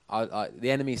jealousy, the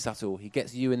enemy is subtle. He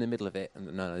gets you in the middle of it.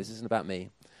 And no, this isn't about me.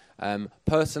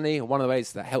 Personally, one of the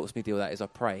ways that helps me deal with that is I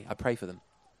pray. I pray for them.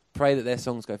 Pray that their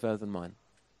songs go further than mine.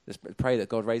 Just pray that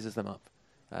God raises them up.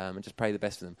 And just pray the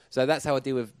best for them. So that's how I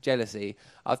deal with jealousy.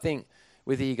 I think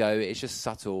with ego, it's just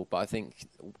subtle. But I think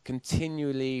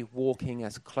continually walking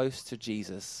as close to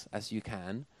Jesus as you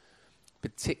can,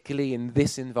 particularly in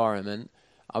this environment.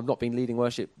 I've not been leading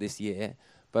worship this year,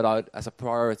 but as a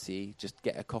priority, just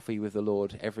get a coffee with the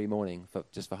Lord every morning for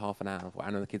half an hour. While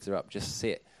Anna and the kids are up, just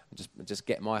sit and just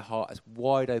get my heart as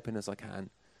wide open as I can.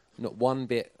 Not one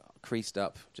bit creased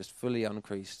up, just fully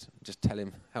uncreased. Just tell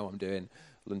him how I'm doing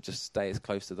and just stay as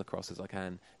close to the cross as I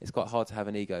can. It's quite hard to have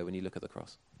an ego when you look at the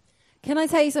cross. Can I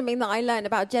tell you something that I learned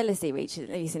about jealousy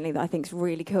recently that I think is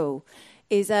really cool?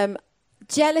 Is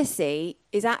jealousy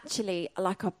is actually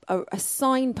like a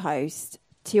signpost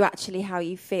to actually how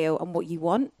you feel and what you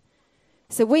want.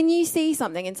 So when you see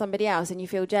something in somebody else and you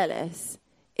feel jealous,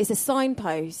 it's a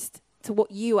signpost to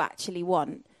what you actually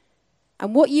want.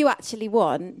 And what you actually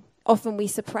want, often we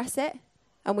suppress it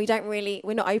and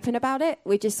we're not open about it.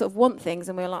 We just sort of want things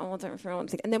and we're like, oh, I don't really want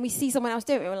things. And then we see someone else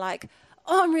do it and we're like,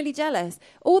 oh, I'm really jealous.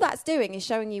 All that's doing is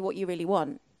showing you what you really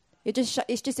want. It's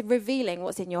just revealing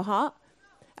what's in your heart.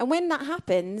 And when that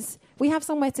happens, we have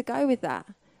somewhere to go with that.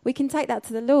 We can take that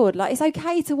to the Lord. It's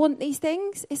okay to want these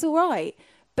things. It's all right.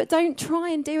 But don't try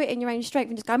and do it in your own strength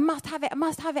and just go, I must have it, I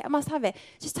must have it, I must have it.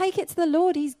 Just take it to the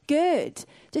Lord. He's good.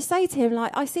 Just say to him,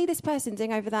 I see this person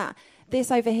doing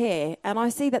this over here, and I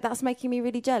see that that's making me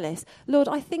really jealous. Lord,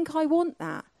 I think I want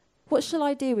that. What shall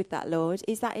I do with that, Lord?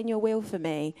 Is that in your will for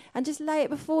me? And just lay it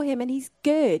before him, and he's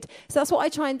good. So that's what I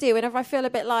try and do whenever I feel a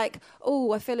bit like,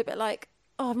 oh,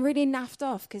 I'm really naffed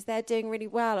off because they're doing really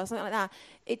well or something like that.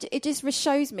 It just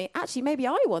shows me, actually, maybe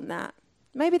I want that.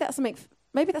 Maybe that's something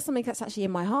that's actually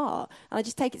in my heart. And I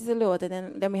just take it to the Lord,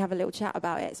 and then we have a little chat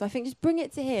about it. So I think just bring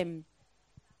it to him.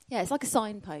 Yeah, it's like a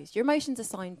signpost. Your emotions are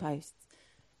signposts.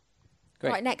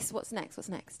 Great. Right, next. What's next?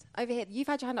 Over here. You've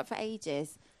had your hand up for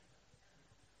ages.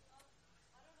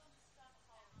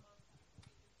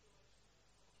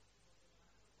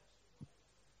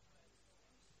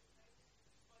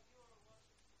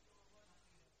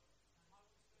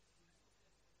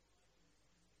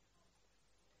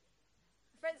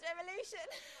 French Revolution.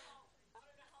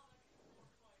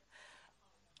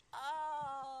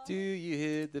 Oh. Do you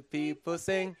hear the people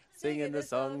singing the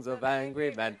songs of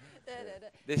angry men?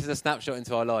 This is a snapshot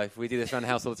into our life. We do this around the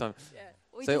house all the time.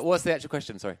 Yeah. So what's the actual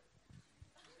question? Sorry.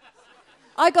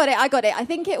 I got it. I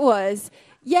think it was,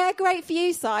 yeah, great for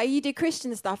you, Si. You do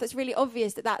Christian stuff. It's really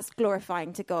obvious that that's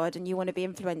glorifying to God and you want to be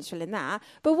influential in that.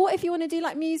 But what if you want to do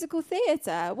like musical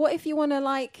theatre? What if you want to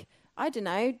like, I don't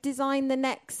know, design the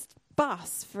next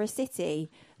bus for a city?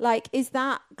 Like, is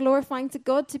that glorifying to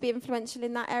God to be influential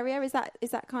in that area? Is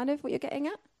that kind of what you're getting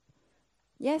at?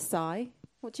 Yes, Si.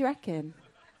 What do you reckon?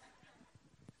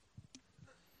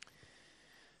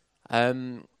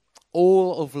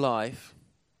 All of life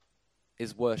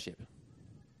is worship.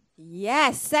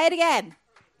 Yes, say it again.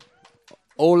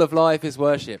 All of life is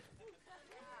worship.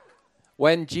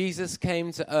 When Jesus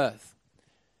came to earth,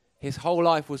 his whole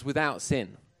life was without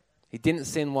sin. He didn't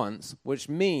sin once, which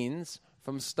means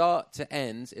from start to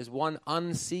end is one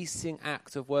unceasing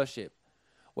act of worship.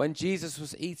 When Jesus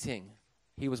was eating,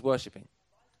 he was worshipping.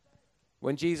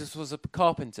 When Jesus was a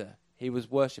carpenter, he was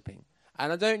worshipping.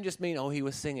 And I don't just mean, he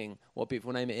was singing What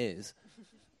Beautiful Name It Is,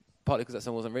 partly because that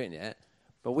song wasn't written yet.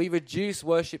 But we reduce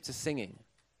worship to singing.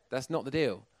 That's not the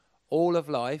deal. All of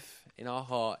life in our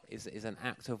heart is an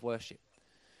act of worship.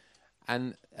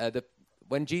 And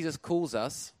when Jesus calls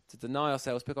us to deny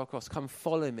ourselves, pick our cross, come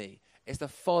follow me, it's the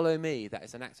follow me that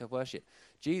is an act of worship.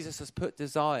 Jesus has put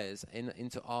desires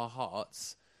into our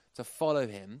hearts to follow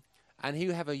him, and he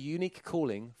will have a unique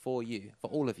calling for you,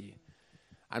 for all of you.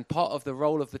 And part of the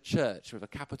role of the church with a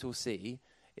capital C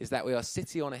is that we are a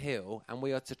city on a hill and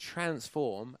we are to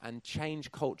transform and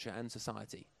change culture and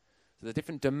society. So the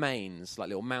different domains, like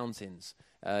little mountains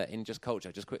in just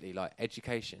culture, just quickly, like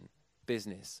education,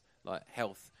 business, like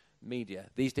health, media,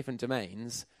 these different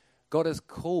domains, God has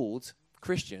called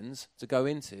Christians to go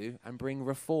into and bring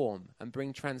reform and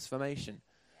bring transformation.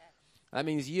 Yeah. That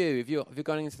means if you're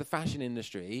going into the fashion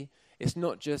industry, it's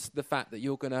not just the fact that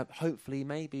you're going to hopefully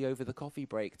maybe over the coffee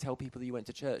break tell people that you went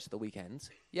to church at the weekend.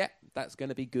 Yeah, that's going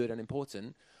to be good and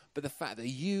important. But the fact that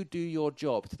you do your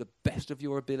job to the best of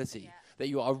your ability, that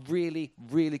you are a really,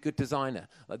 really good designer.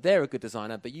 Like they're a good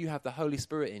designer, but you have the Holy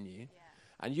Spirit in you. Yeah.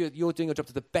 And you're doing your job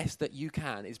to the best that you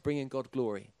can is bringing God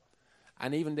glory.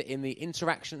 And even in the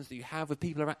interactions that you have with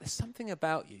people around, there's something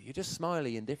about you. You're just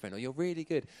smiley and different, or you're really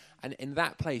good. And in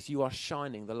that place, you are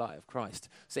shining the light of Christ.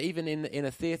 So even in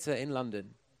a theatre in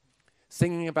London,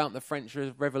 singing about the French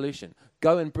Revolution,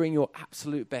 go and bring your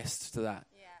absolute best to that.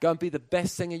 Yeah. Go and be the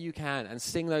best singer you can and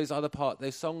sing those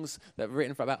songs that are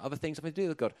written about other things, something to do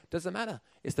with God. Doesn't matter.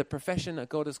 It's the profession that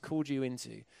God has called you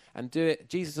into. And do it.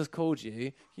 Jesus has called you.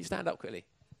 Can you stand up quickly?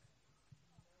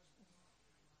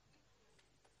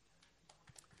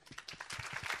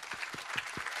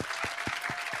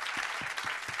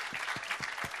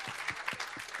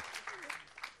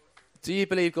 Do you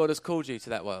believe God has called you to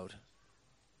that world?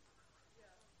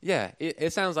 Yeah,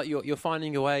 it sounds like you're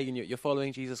finding your way and you're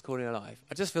following Jesus' call in your life.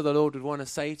 I just feel the Lord would want to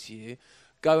say to you,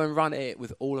 go and run it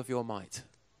with all of your might.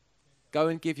 Go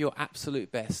and give your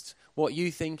absolute best. What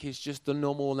you think is just the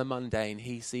normal and the mundane,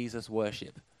 he sees as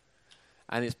worship.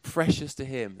 And it's precious to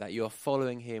him that you are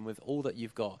following him with all that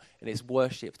you've got, and it's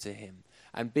worship to him.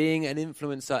 And being an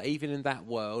influencer, even in that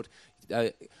world,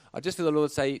 I just feel the Lord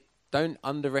say, don't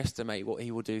underestimate what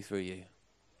he will do through you.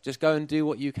 Just go and do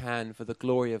what you can for the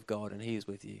glory of God, and he is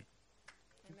with you.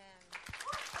 Amen.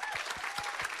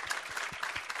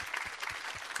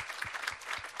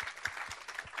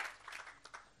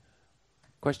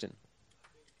 Question?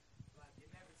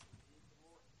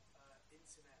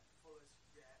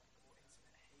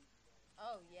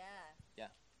 Oh, yeah. Yeah.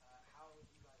 How have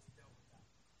you guys dealt with that?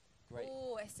 Great.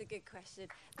 Oh, it's a good question.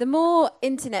 The more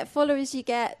internet followers you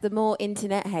get, the more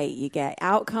internet hate you get.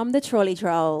 Out come the trolley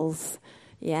trolls.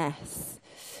 Yes.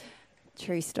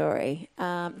 True story.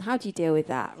 How do you deal with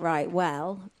that? Right,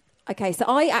 well, okay, so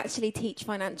I actually teach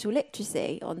financial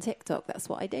literacy on TikTok. That's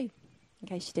what I do, in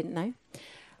case you didn't know.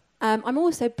 I'm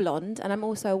also blonde and I'm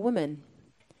also a woman.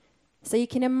 So you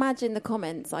can imagine the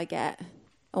comments I get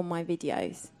on my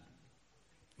videos.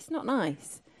 It's not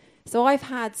nice. So I've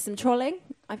had some trolling.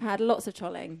 I've had lots of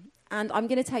trolling. And I'm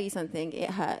going to tell you something. It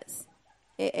hurts.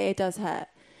 It does hurt.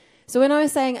 So when I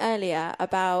was saying earlier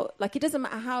about, like, it doesn't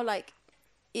matter how, like,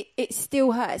 it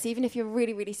still hurts. Even if you're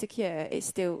really, really secure, it's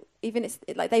still, even it's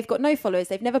like they've got no followers.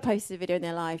 They've never posted a video in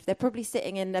their life. They're probably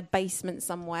sitting in a basement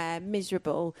somewhere,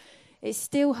 miserable. It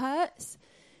still hurts.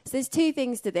 So there's two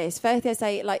things to this. First, I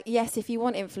say, like, yes, if you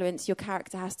want influence, your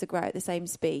character has to grow at the same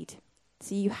speed.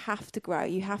 So you have to grow.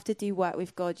 You have to do work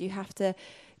with God. You have to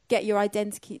get your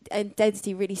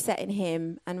identity really set in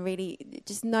him and really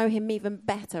just know him even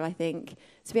better, I think,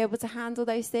 to be able to handle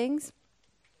those things.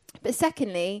 But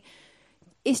secondly,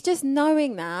 it's just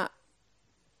knowing that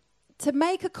to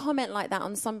make a comment like that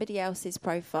on somebody else's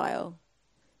profile,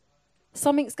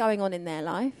 something's going on in their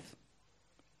life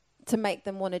to make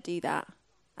them want to do that,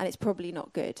 and it's probably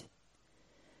not good.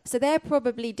 So they're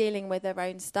probably dealing with their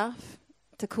own stuff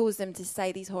to cause them to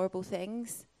say these horrible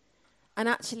things. And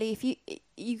actually, if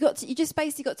you just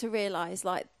basically got to realise,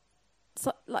 like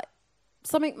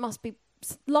something must be,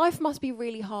 life must be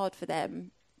really hard for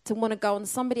them to want to go on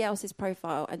somebody else's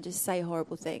profile and just say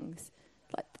horrible things.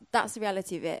 Like, that's the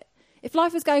reality of it. If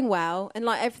life was going well and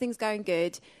like everything's going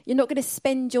good, you're not going to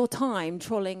spend your time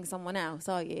trolling someone else,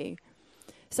 are you?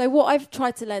 So what I've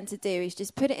tried to learn to do is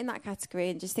just put it in that category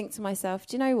and just think to myself,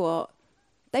 do you know what?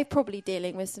 They're probably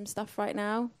dealing with some stuff right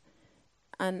now,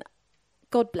 and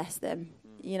God bless them,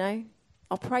 you know?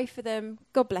 I'll pray for them.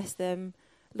 God bless them.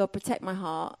 Lord, protect my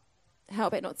heart.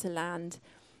 Help it not to land.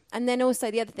 And then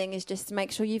also the other thing is just to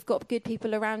make sure you've got good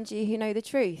people around you who know the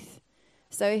truth.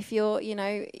 So if you're, you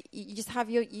know, you just have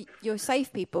your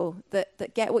safe people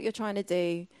that get what you're trying to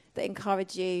do, that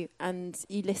encourage you, and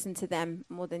you listen to them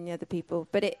more than the other people.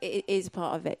 But it is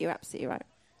part of it. You're absolutely right.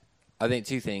 I think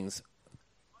two things.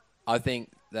 I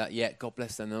think that, yeah, God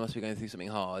bless them, they must be going through something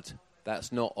hard.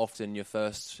 That's not often your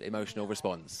first emotional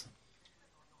response.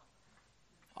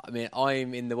 I mean,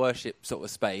 I'm in the worship sort of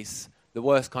space. The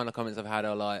worst kind of comments I've had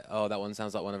are like, oh, that one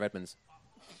sounds like one of Redmond's.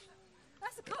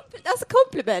 That's a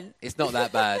compliment. It's not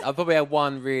that bad. I've probably had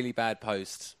one really bad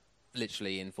post,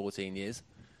 literally, in 14 years.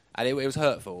 And it was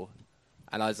hurtful.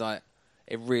 And I was like,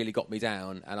 it really got me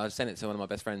down. And I sent it to one of my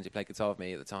best friends who played guitar with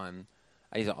me at the time.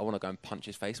 And he's like, I want to go and punch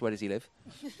his face. Where does he live?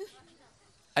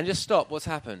 And just stop. What's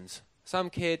happened? Some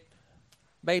kid,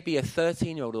 maybe a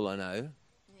 13-year-old, all I know,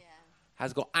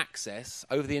 has got access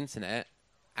over the internet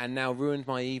and now ruined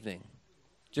my evening.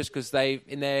 Just because they,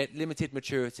 in their limited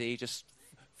maturity, just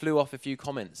flew off a few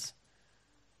comments.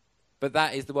 But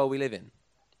that is the world we live in.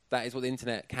 That is what the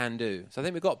internet can do. So I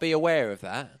think we've got to be aware of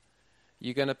that.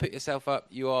 You're going to put yourself up,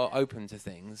 you are open to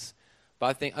things. But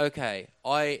I think, okay,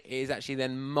 it is actually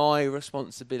then my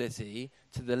responsibility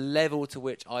to the level to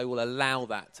which I will allow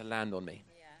that to land on me.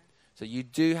 Yeah. So you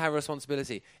do have a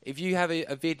responsibility. If you have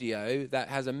a video that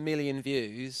has 1 million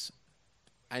views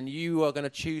and you are going to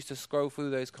choose to scroll through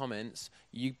those comments,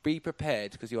 you be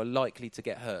prepared because you are likely to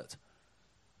get hurt.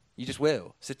 You just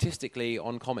will. Statistically,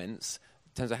 on comments,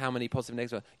 in terms of how many positive and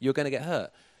negative, you're going to get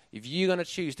hurt. If you're going to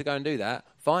choose to go and do that,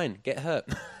 fine, get hurt.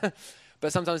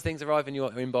 But sometimes things arrive in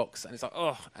your inbox and it's like,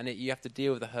 oh, and you have to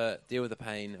deal with the hurt, deal with the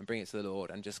pain, and bring it to the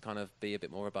Lord and just kind of be a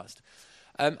bit more robust.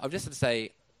 I've just had to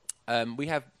say, we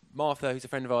have Martha, who's a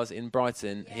friend of ours in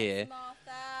Brighton, here.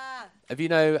 Martha. Have you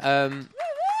know...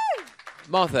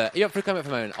 Martha, are you up for a comment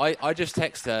for a moment? I just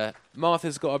text her.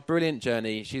 Martha's got a brilliant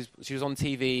journey. She was on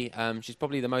TV. She's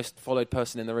probably the most followed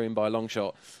person in the room by a long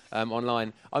shot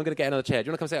online. I'm going to get another chair. Do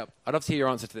you want to come sit up? I'd love to hear your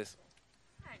answer to this.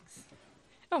 Thanks.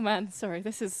 Oh, man, sorry.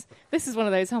 This is one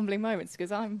of those humbling moments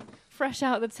because I'm fresh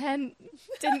out of the tent.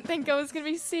 Didn't think I was going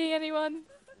to be seeing anyone.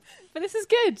 But this is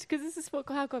good because this is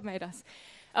how God made us.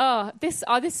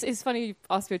 This is funny you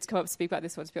asked me to come up to speak about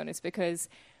this one, to be honest, because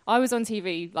I was on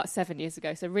TV like 7 years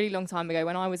ago, so a really long time ago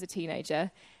when I was a teenager,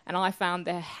 and I found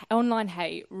the online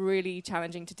hate really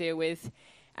challenging to deal with,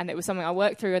 and it was something I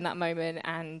worked through in that moment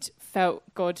and felt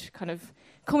God kind of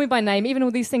call me by name. Even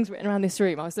all these things written around this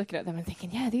room, I was looking at them and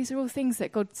thinking, yeah, these are all things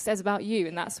that God says about you,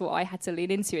 and that's what I had to lean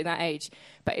into in that age.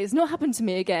 But it's not happened to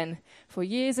me again for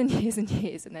years and years and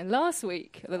years. And then last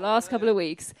week, the last couple of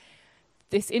weeks,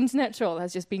 this internet troll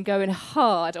has just been going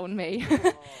hard on me.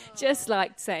 Just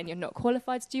like saying you're not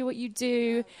qualified to do what you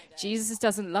do. Jesus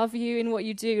doesn't love you in what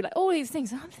you do. Like all these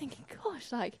things. And I'm thinking,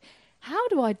 gosh, like, how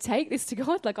do I take this to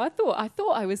God? Like I thought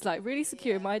I was like really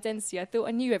secure in my identity. I thought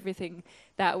I knew everything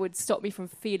that would stop me from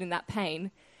feeling that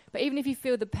pain. But even if you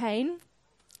feel the pain,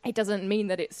 it doesn't mean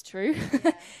that it's true.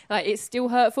 Like it's still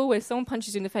hurtful. When someone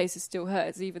punches you in the face, it still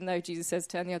hurts. Even though Jesus says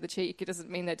turn the other cheek, it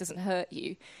doesn't mean that it doesn't hurt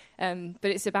you.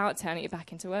 But it's about turning it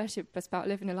back into worship. It's about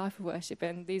living a life of worship.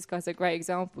 And these guys are great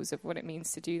examples of what it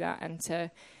means to do that and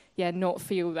to, not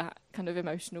feel that kind of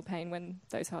emotional pain when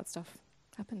those hard stuff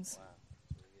happens. Wow.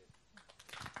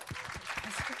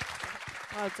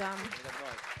 Well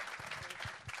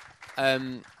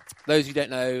done. Those who don't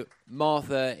know,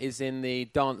 Martha is in the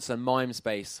dance and mime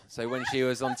space. So when she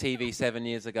was on TV 7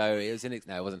 years ago, it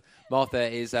wasn't.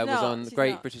 Martha was on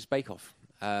Great British Bake Off.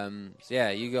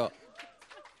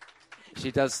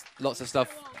 She does lots of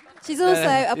stuff. She's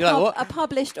also a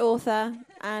published author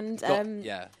and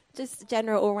Just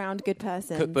general all-round good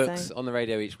person. Cookbooks so. on the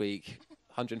radio each week,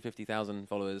 150,000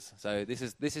 followers. So this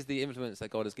is the influence that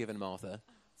God has given Martha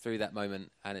through that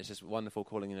moment, and it's just wonderful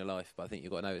calling in your life. But I think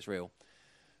you've got to know it's real.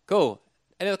 Cool.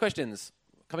 Any other questions?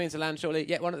 Coming into land shortly.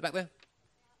 Yeah, one at the back there.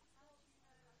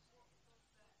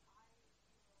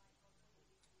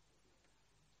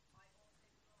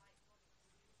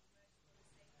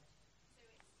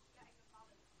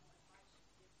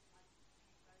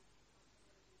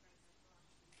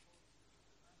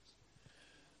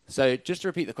 So just to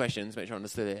repeat the questions, make sure I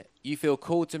understood it. You feel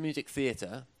called to music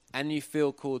theatre and you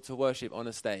feel called to worship on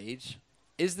a stage.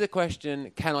 Is the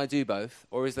question, can I do both?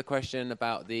 Or is the question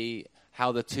about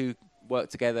how the two work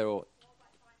together? Or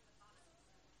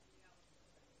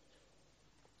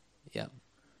yeah.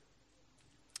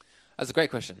 That's a great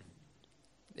question.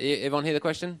 Everyone hear the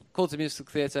question? Called to music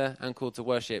theatre and called to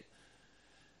worship.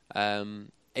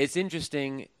 It's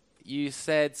interesting, you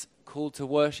said called to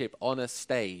worship on a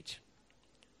stage.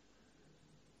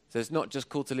 So it's not just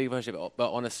called to lead worship,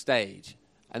 but on a stage.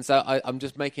 And so I'm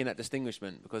just making that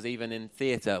distinguishment because even in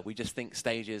theatre, we just think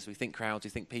stages, we think crowds, we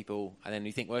think people, and then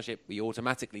we think worship, we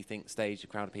automatically think stage, a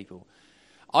crowd of people.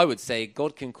 I would say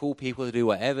God can call people to do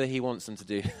whatever he wants them to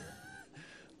do.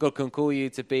 God can call you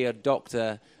to be a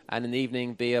doctor and in the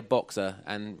evening be a boxer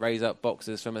and raise up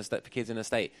boxers from for kids in a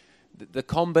state. The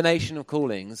combination of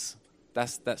callings,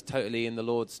 that's totally in the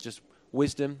Lord's just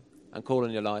wisdom and call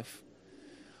in your life.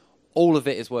 All of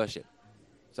it is worship.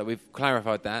 So we've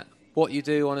clarified that. What you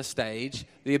do on a stage,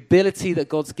 the ability that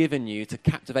God's given you to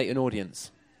captivate an audience.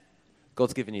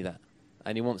 God's given you that.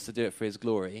 And he wants to do it for his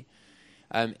glory.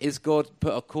 Is God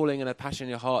put a calling and a passion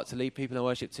in your heart to lead people in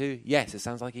worship too? Yes, it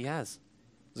sounds like he has.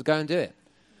 So go and do it.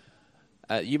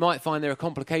 You might find there are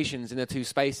complications in the two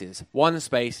spaces. One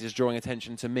space is drawing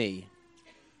attention to me.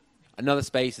 Another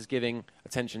space is giving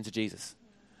attention to Jesus.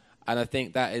 And I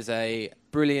think that is a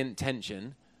brilliant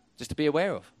tension just to be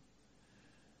aware of.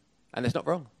 And it's not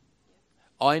wrong.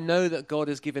 I know that God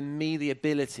has given me the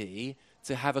ability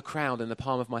to have a crowd in the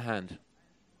palm of my hand.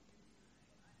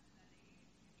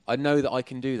 I know that I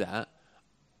can do that.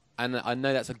 And I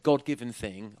know that's a God-given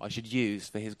thing I should use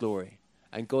for his glory.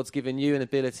 And God's given you an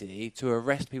ability to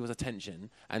arrest people's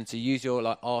attention and to use your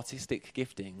artistic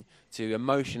gifting to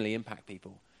emotionally impact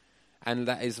people. And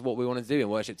that is what we want to do in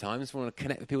worship times. We want to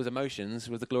connect with people's emotions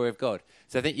with the glory of God.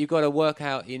 So I think you've got to work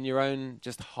out in your own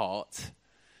just heart,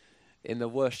 in the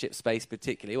worship space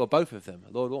particularly, or both of them.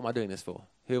 Lord, what am I doing this for?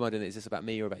 Who am I doing this? Is this about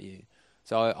me or about you?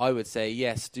 So I would say,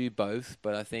 yes, do both.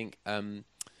 But I think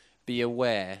be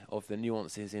aware of the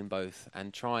nuances in both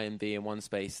and try and be in one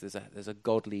space. There's a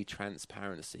godly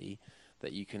transparency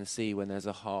that you can see when there's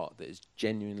a heart that is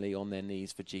genuinely on their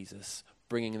knees for Jesus,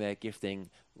 bringing their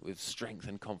gifting with strength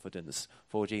and confidence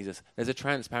for Jesus. There's a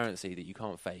transparency that you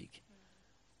can't fake.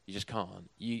 You just can't.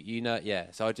 You know, yeah.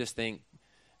 So I just think,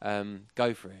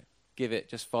 go for it. Give it.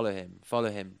 Just follow him. Follow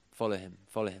him. Follow him.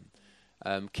 Follow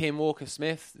him. Kim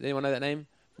Walker-Smith. Does anyone know that name?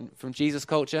 From Jesus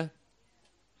Culture.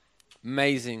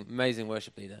 Amazing, amazing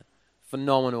worship leader.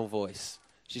 Phenomenal voice.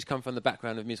 She's come from the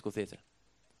background of musical theatre.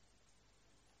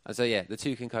 And so, yeah, the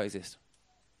two can coexist.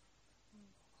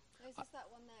 There's just that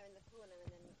one there in the corner.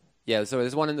 And then Yeah, so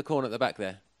there's one in the corner at the back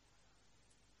there.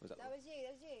 that was you.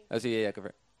 Oh, so yeah, go for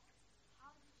it.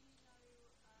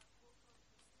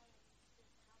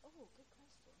 Oh, good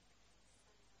question.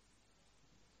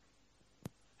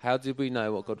 How did we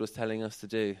know what God was telling us to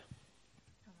do?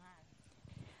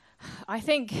 I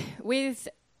think with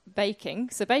baking,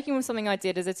 so baking was something I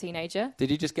did as a teenager. Did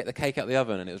you just get the cake out the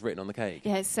oven and it was written on the cake?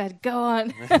 Yeah, it said, go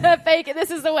on, bake it, this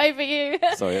is the way for you.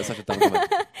 Sorry, that's such a dumb comment.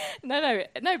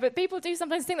 No, but people do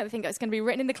sometimes think that they think it's going to be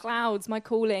written in the clouds, my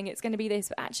calling, it's going to be this.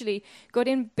 But actually, God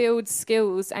builds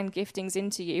skills and giftings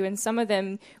into you, and some of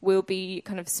them will be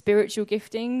kind of spiritual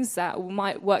giftings that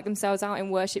might work themselves out in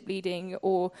worship leading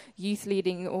or youth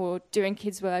leading or doing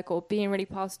kids work or being really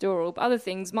pastoral. But other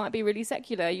things might be really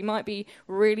secular. You might be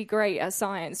really great at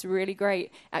science, really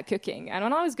great at cooking. And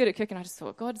when I was good at cooking, I just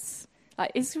thought, God's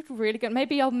like, it's really good.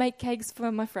 Maybe I'll make cakes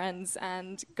for my friends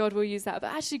and God will use that.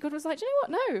 But actually, God was like, do you know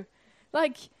what? No.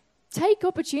 Like, take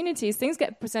opportunities. Things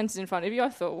get presented in front of you. I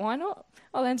thought, why not?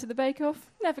 I'll enter the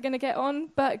bake-off. Never going to get on.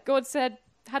 But God had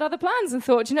other plans and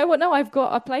thought, do you know what? No, I've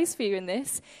got a place for you in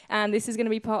this. And this is going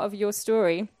to be part of your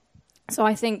story. So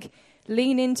I think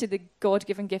lean into the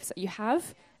God-given gifts that you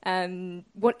have,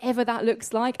 whatever that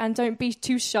looks like, and don't be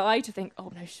too shy to think,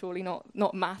 oh no, surely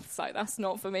not maths, like that's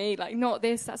not for me, like not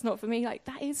this, that's not for me. Like,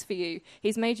 that is for you.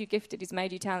 He's made you gifted, he's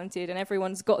made you talented, and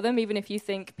everyone's got them. Even if you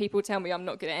think, people tell me I'm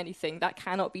not good at anything, that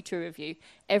cannot be true of you.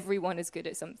 Everyone is good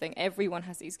at something. Everyone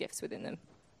has these gifts within them.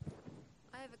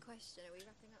 I have a question. Are we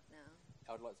wrapping up now?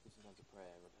 I would like to give some time to prayer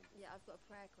and repentance. Yeah, I've got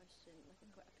a prayer question. I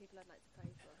think people I'd like to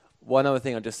pray for. One other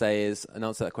thing I'll just say is, and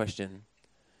answer that question.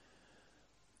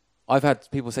 I've had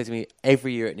people say to me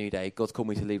every year at New Day, God's called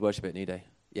me to lead worship at New Day.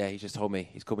 Yeah, he just told me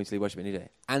he's called me to lead worship at New Day.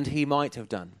 And he might have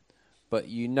done. But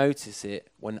you notice it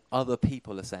when other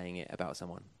people are saying it about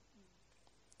someone.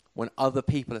 When other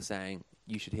people are saying,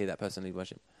 you should hear that person lead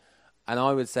worship. And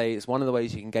I would say it's one of the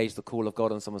ways you can gauge the call of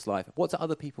God on someone's life. What do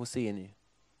other people see in you?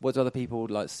 What do other people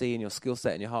see in your skill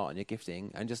set and your heart and your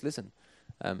gifting? And just listen.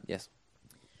 Yes.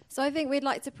 So I think we'd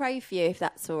like to pray for you, if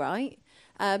that's all right.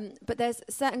 But there's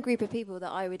a certain group of people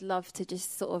that I would love to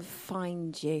just sort of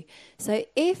find you. So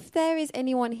if there is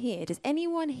anyone here, does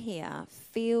anyone here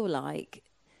feel like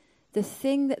the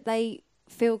thing that they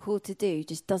feel called to do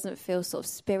just doesn't feel sort of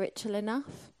spiritual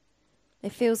enough?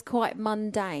 It feels quite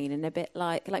mundane and a bit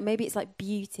like maybe it's like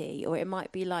beauty, or it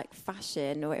might be like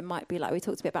fashion, or it might be like, we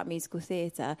talked a bit about musical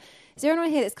theatre. Is there anyone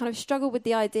here that's kind of struggled with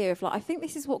the idea of like, I think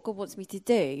this is what God wants me to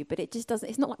do, but it just doesn't,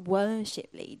 it's not like worship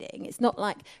leading. It's not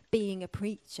like being a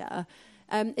preacher.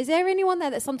 Is there anyone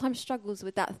there that sometimes struggles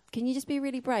with that? Can you just be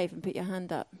really brave and put your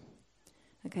hand up?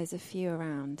 Okay, there's a few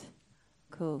around.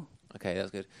 Cool. Okay, that's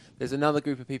good. There's another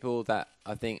group of people that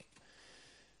I think...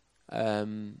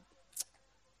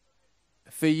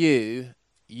 for you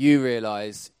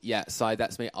realise, yeah, Si,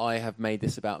 that's me. I have made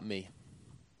this about me.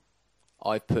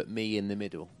 I've put me in the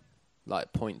middle.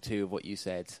 Like point 2 of what you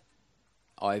said.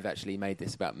 I've actually made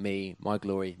this about me, my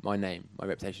glory, my name, my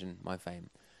reputation, my fame.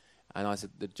 And I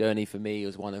said the journey for me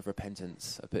was one of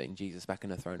repentance, of putting Jesus back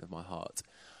in the throne of my heart.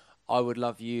 I would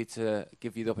love you to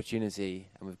give you the opportunity,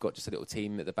 and we've got just a little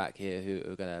team at the back here who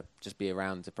are going to just be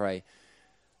around to pray.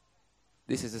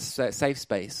 This is a safe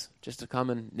space just to come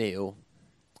and kneel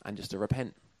and just to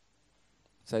repent.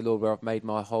 Say, Lord, where I've made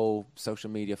my whole social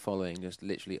media following just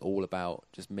literally all about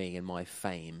just me and my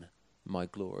fame, my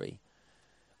glory.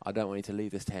 I don't want you to leave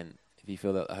this tent if you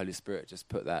feel that the Holy Spirit just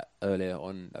put that earlier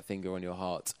on, that finger on your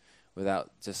heart,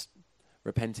 without just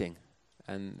repenting.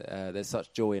 And there's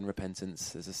such joy in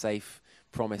repentance. There's a safe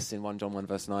promise in 1 John 1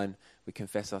 verse 9. We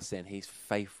confess our sin. He's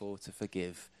faithful to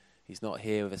forgive. He's not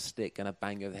here with a stick and a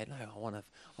bang over the head.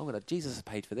 No, Jesus has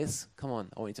paid for this. Come on,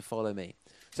 I want you to follow me.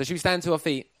 So should we stand to our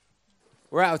feet?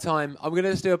 We're out of time. I'm going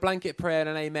to just do a blanket prayer and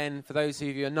an amen for those of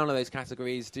you in none of those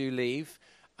categories. Do leave.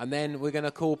 And then we're going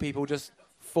to call people just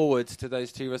forward to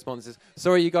those 2 responses.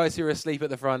 Sorry, you guys who are asleep at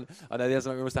the front. I know there's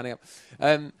we're all standing up.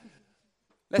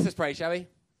 Let's just pray, shall we?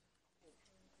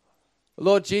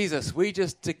 Lord Jesus, we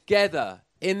just together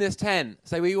in this tent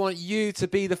say we want you to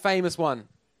be the famous one.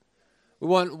 We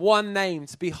want one name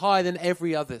to be higher than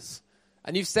every others.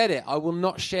 And you've said it, I will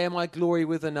not share my glory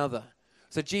with another.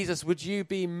 So Jesus, would you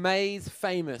be made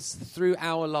famous through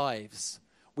our lives?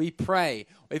 We pray.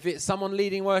 If it's someone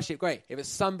leading worship, great. If it's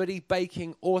somebody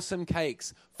baking awesome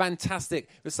cakes, fantastic.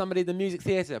 If it's somebody in the music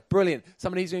theatre, brilliant.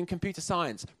 Somebody who's doing computer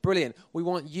science, brilliant. We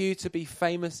want you to be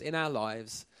famous in our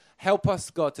lives. Help us,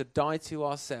 God, to die to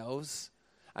ourselves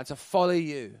and to follow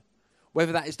you.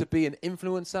 Whether that is to be an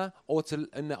influencer or to,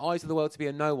 in the eyes of the world, to be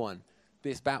a no one.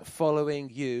 But it's about following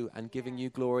you and giving you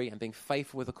glory and being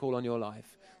faithful with the call on your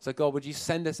life. So God, would you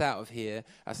send us out of here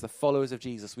as the followers of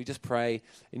Jesus? We just pray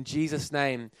in Jesus'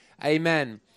 name. Amen.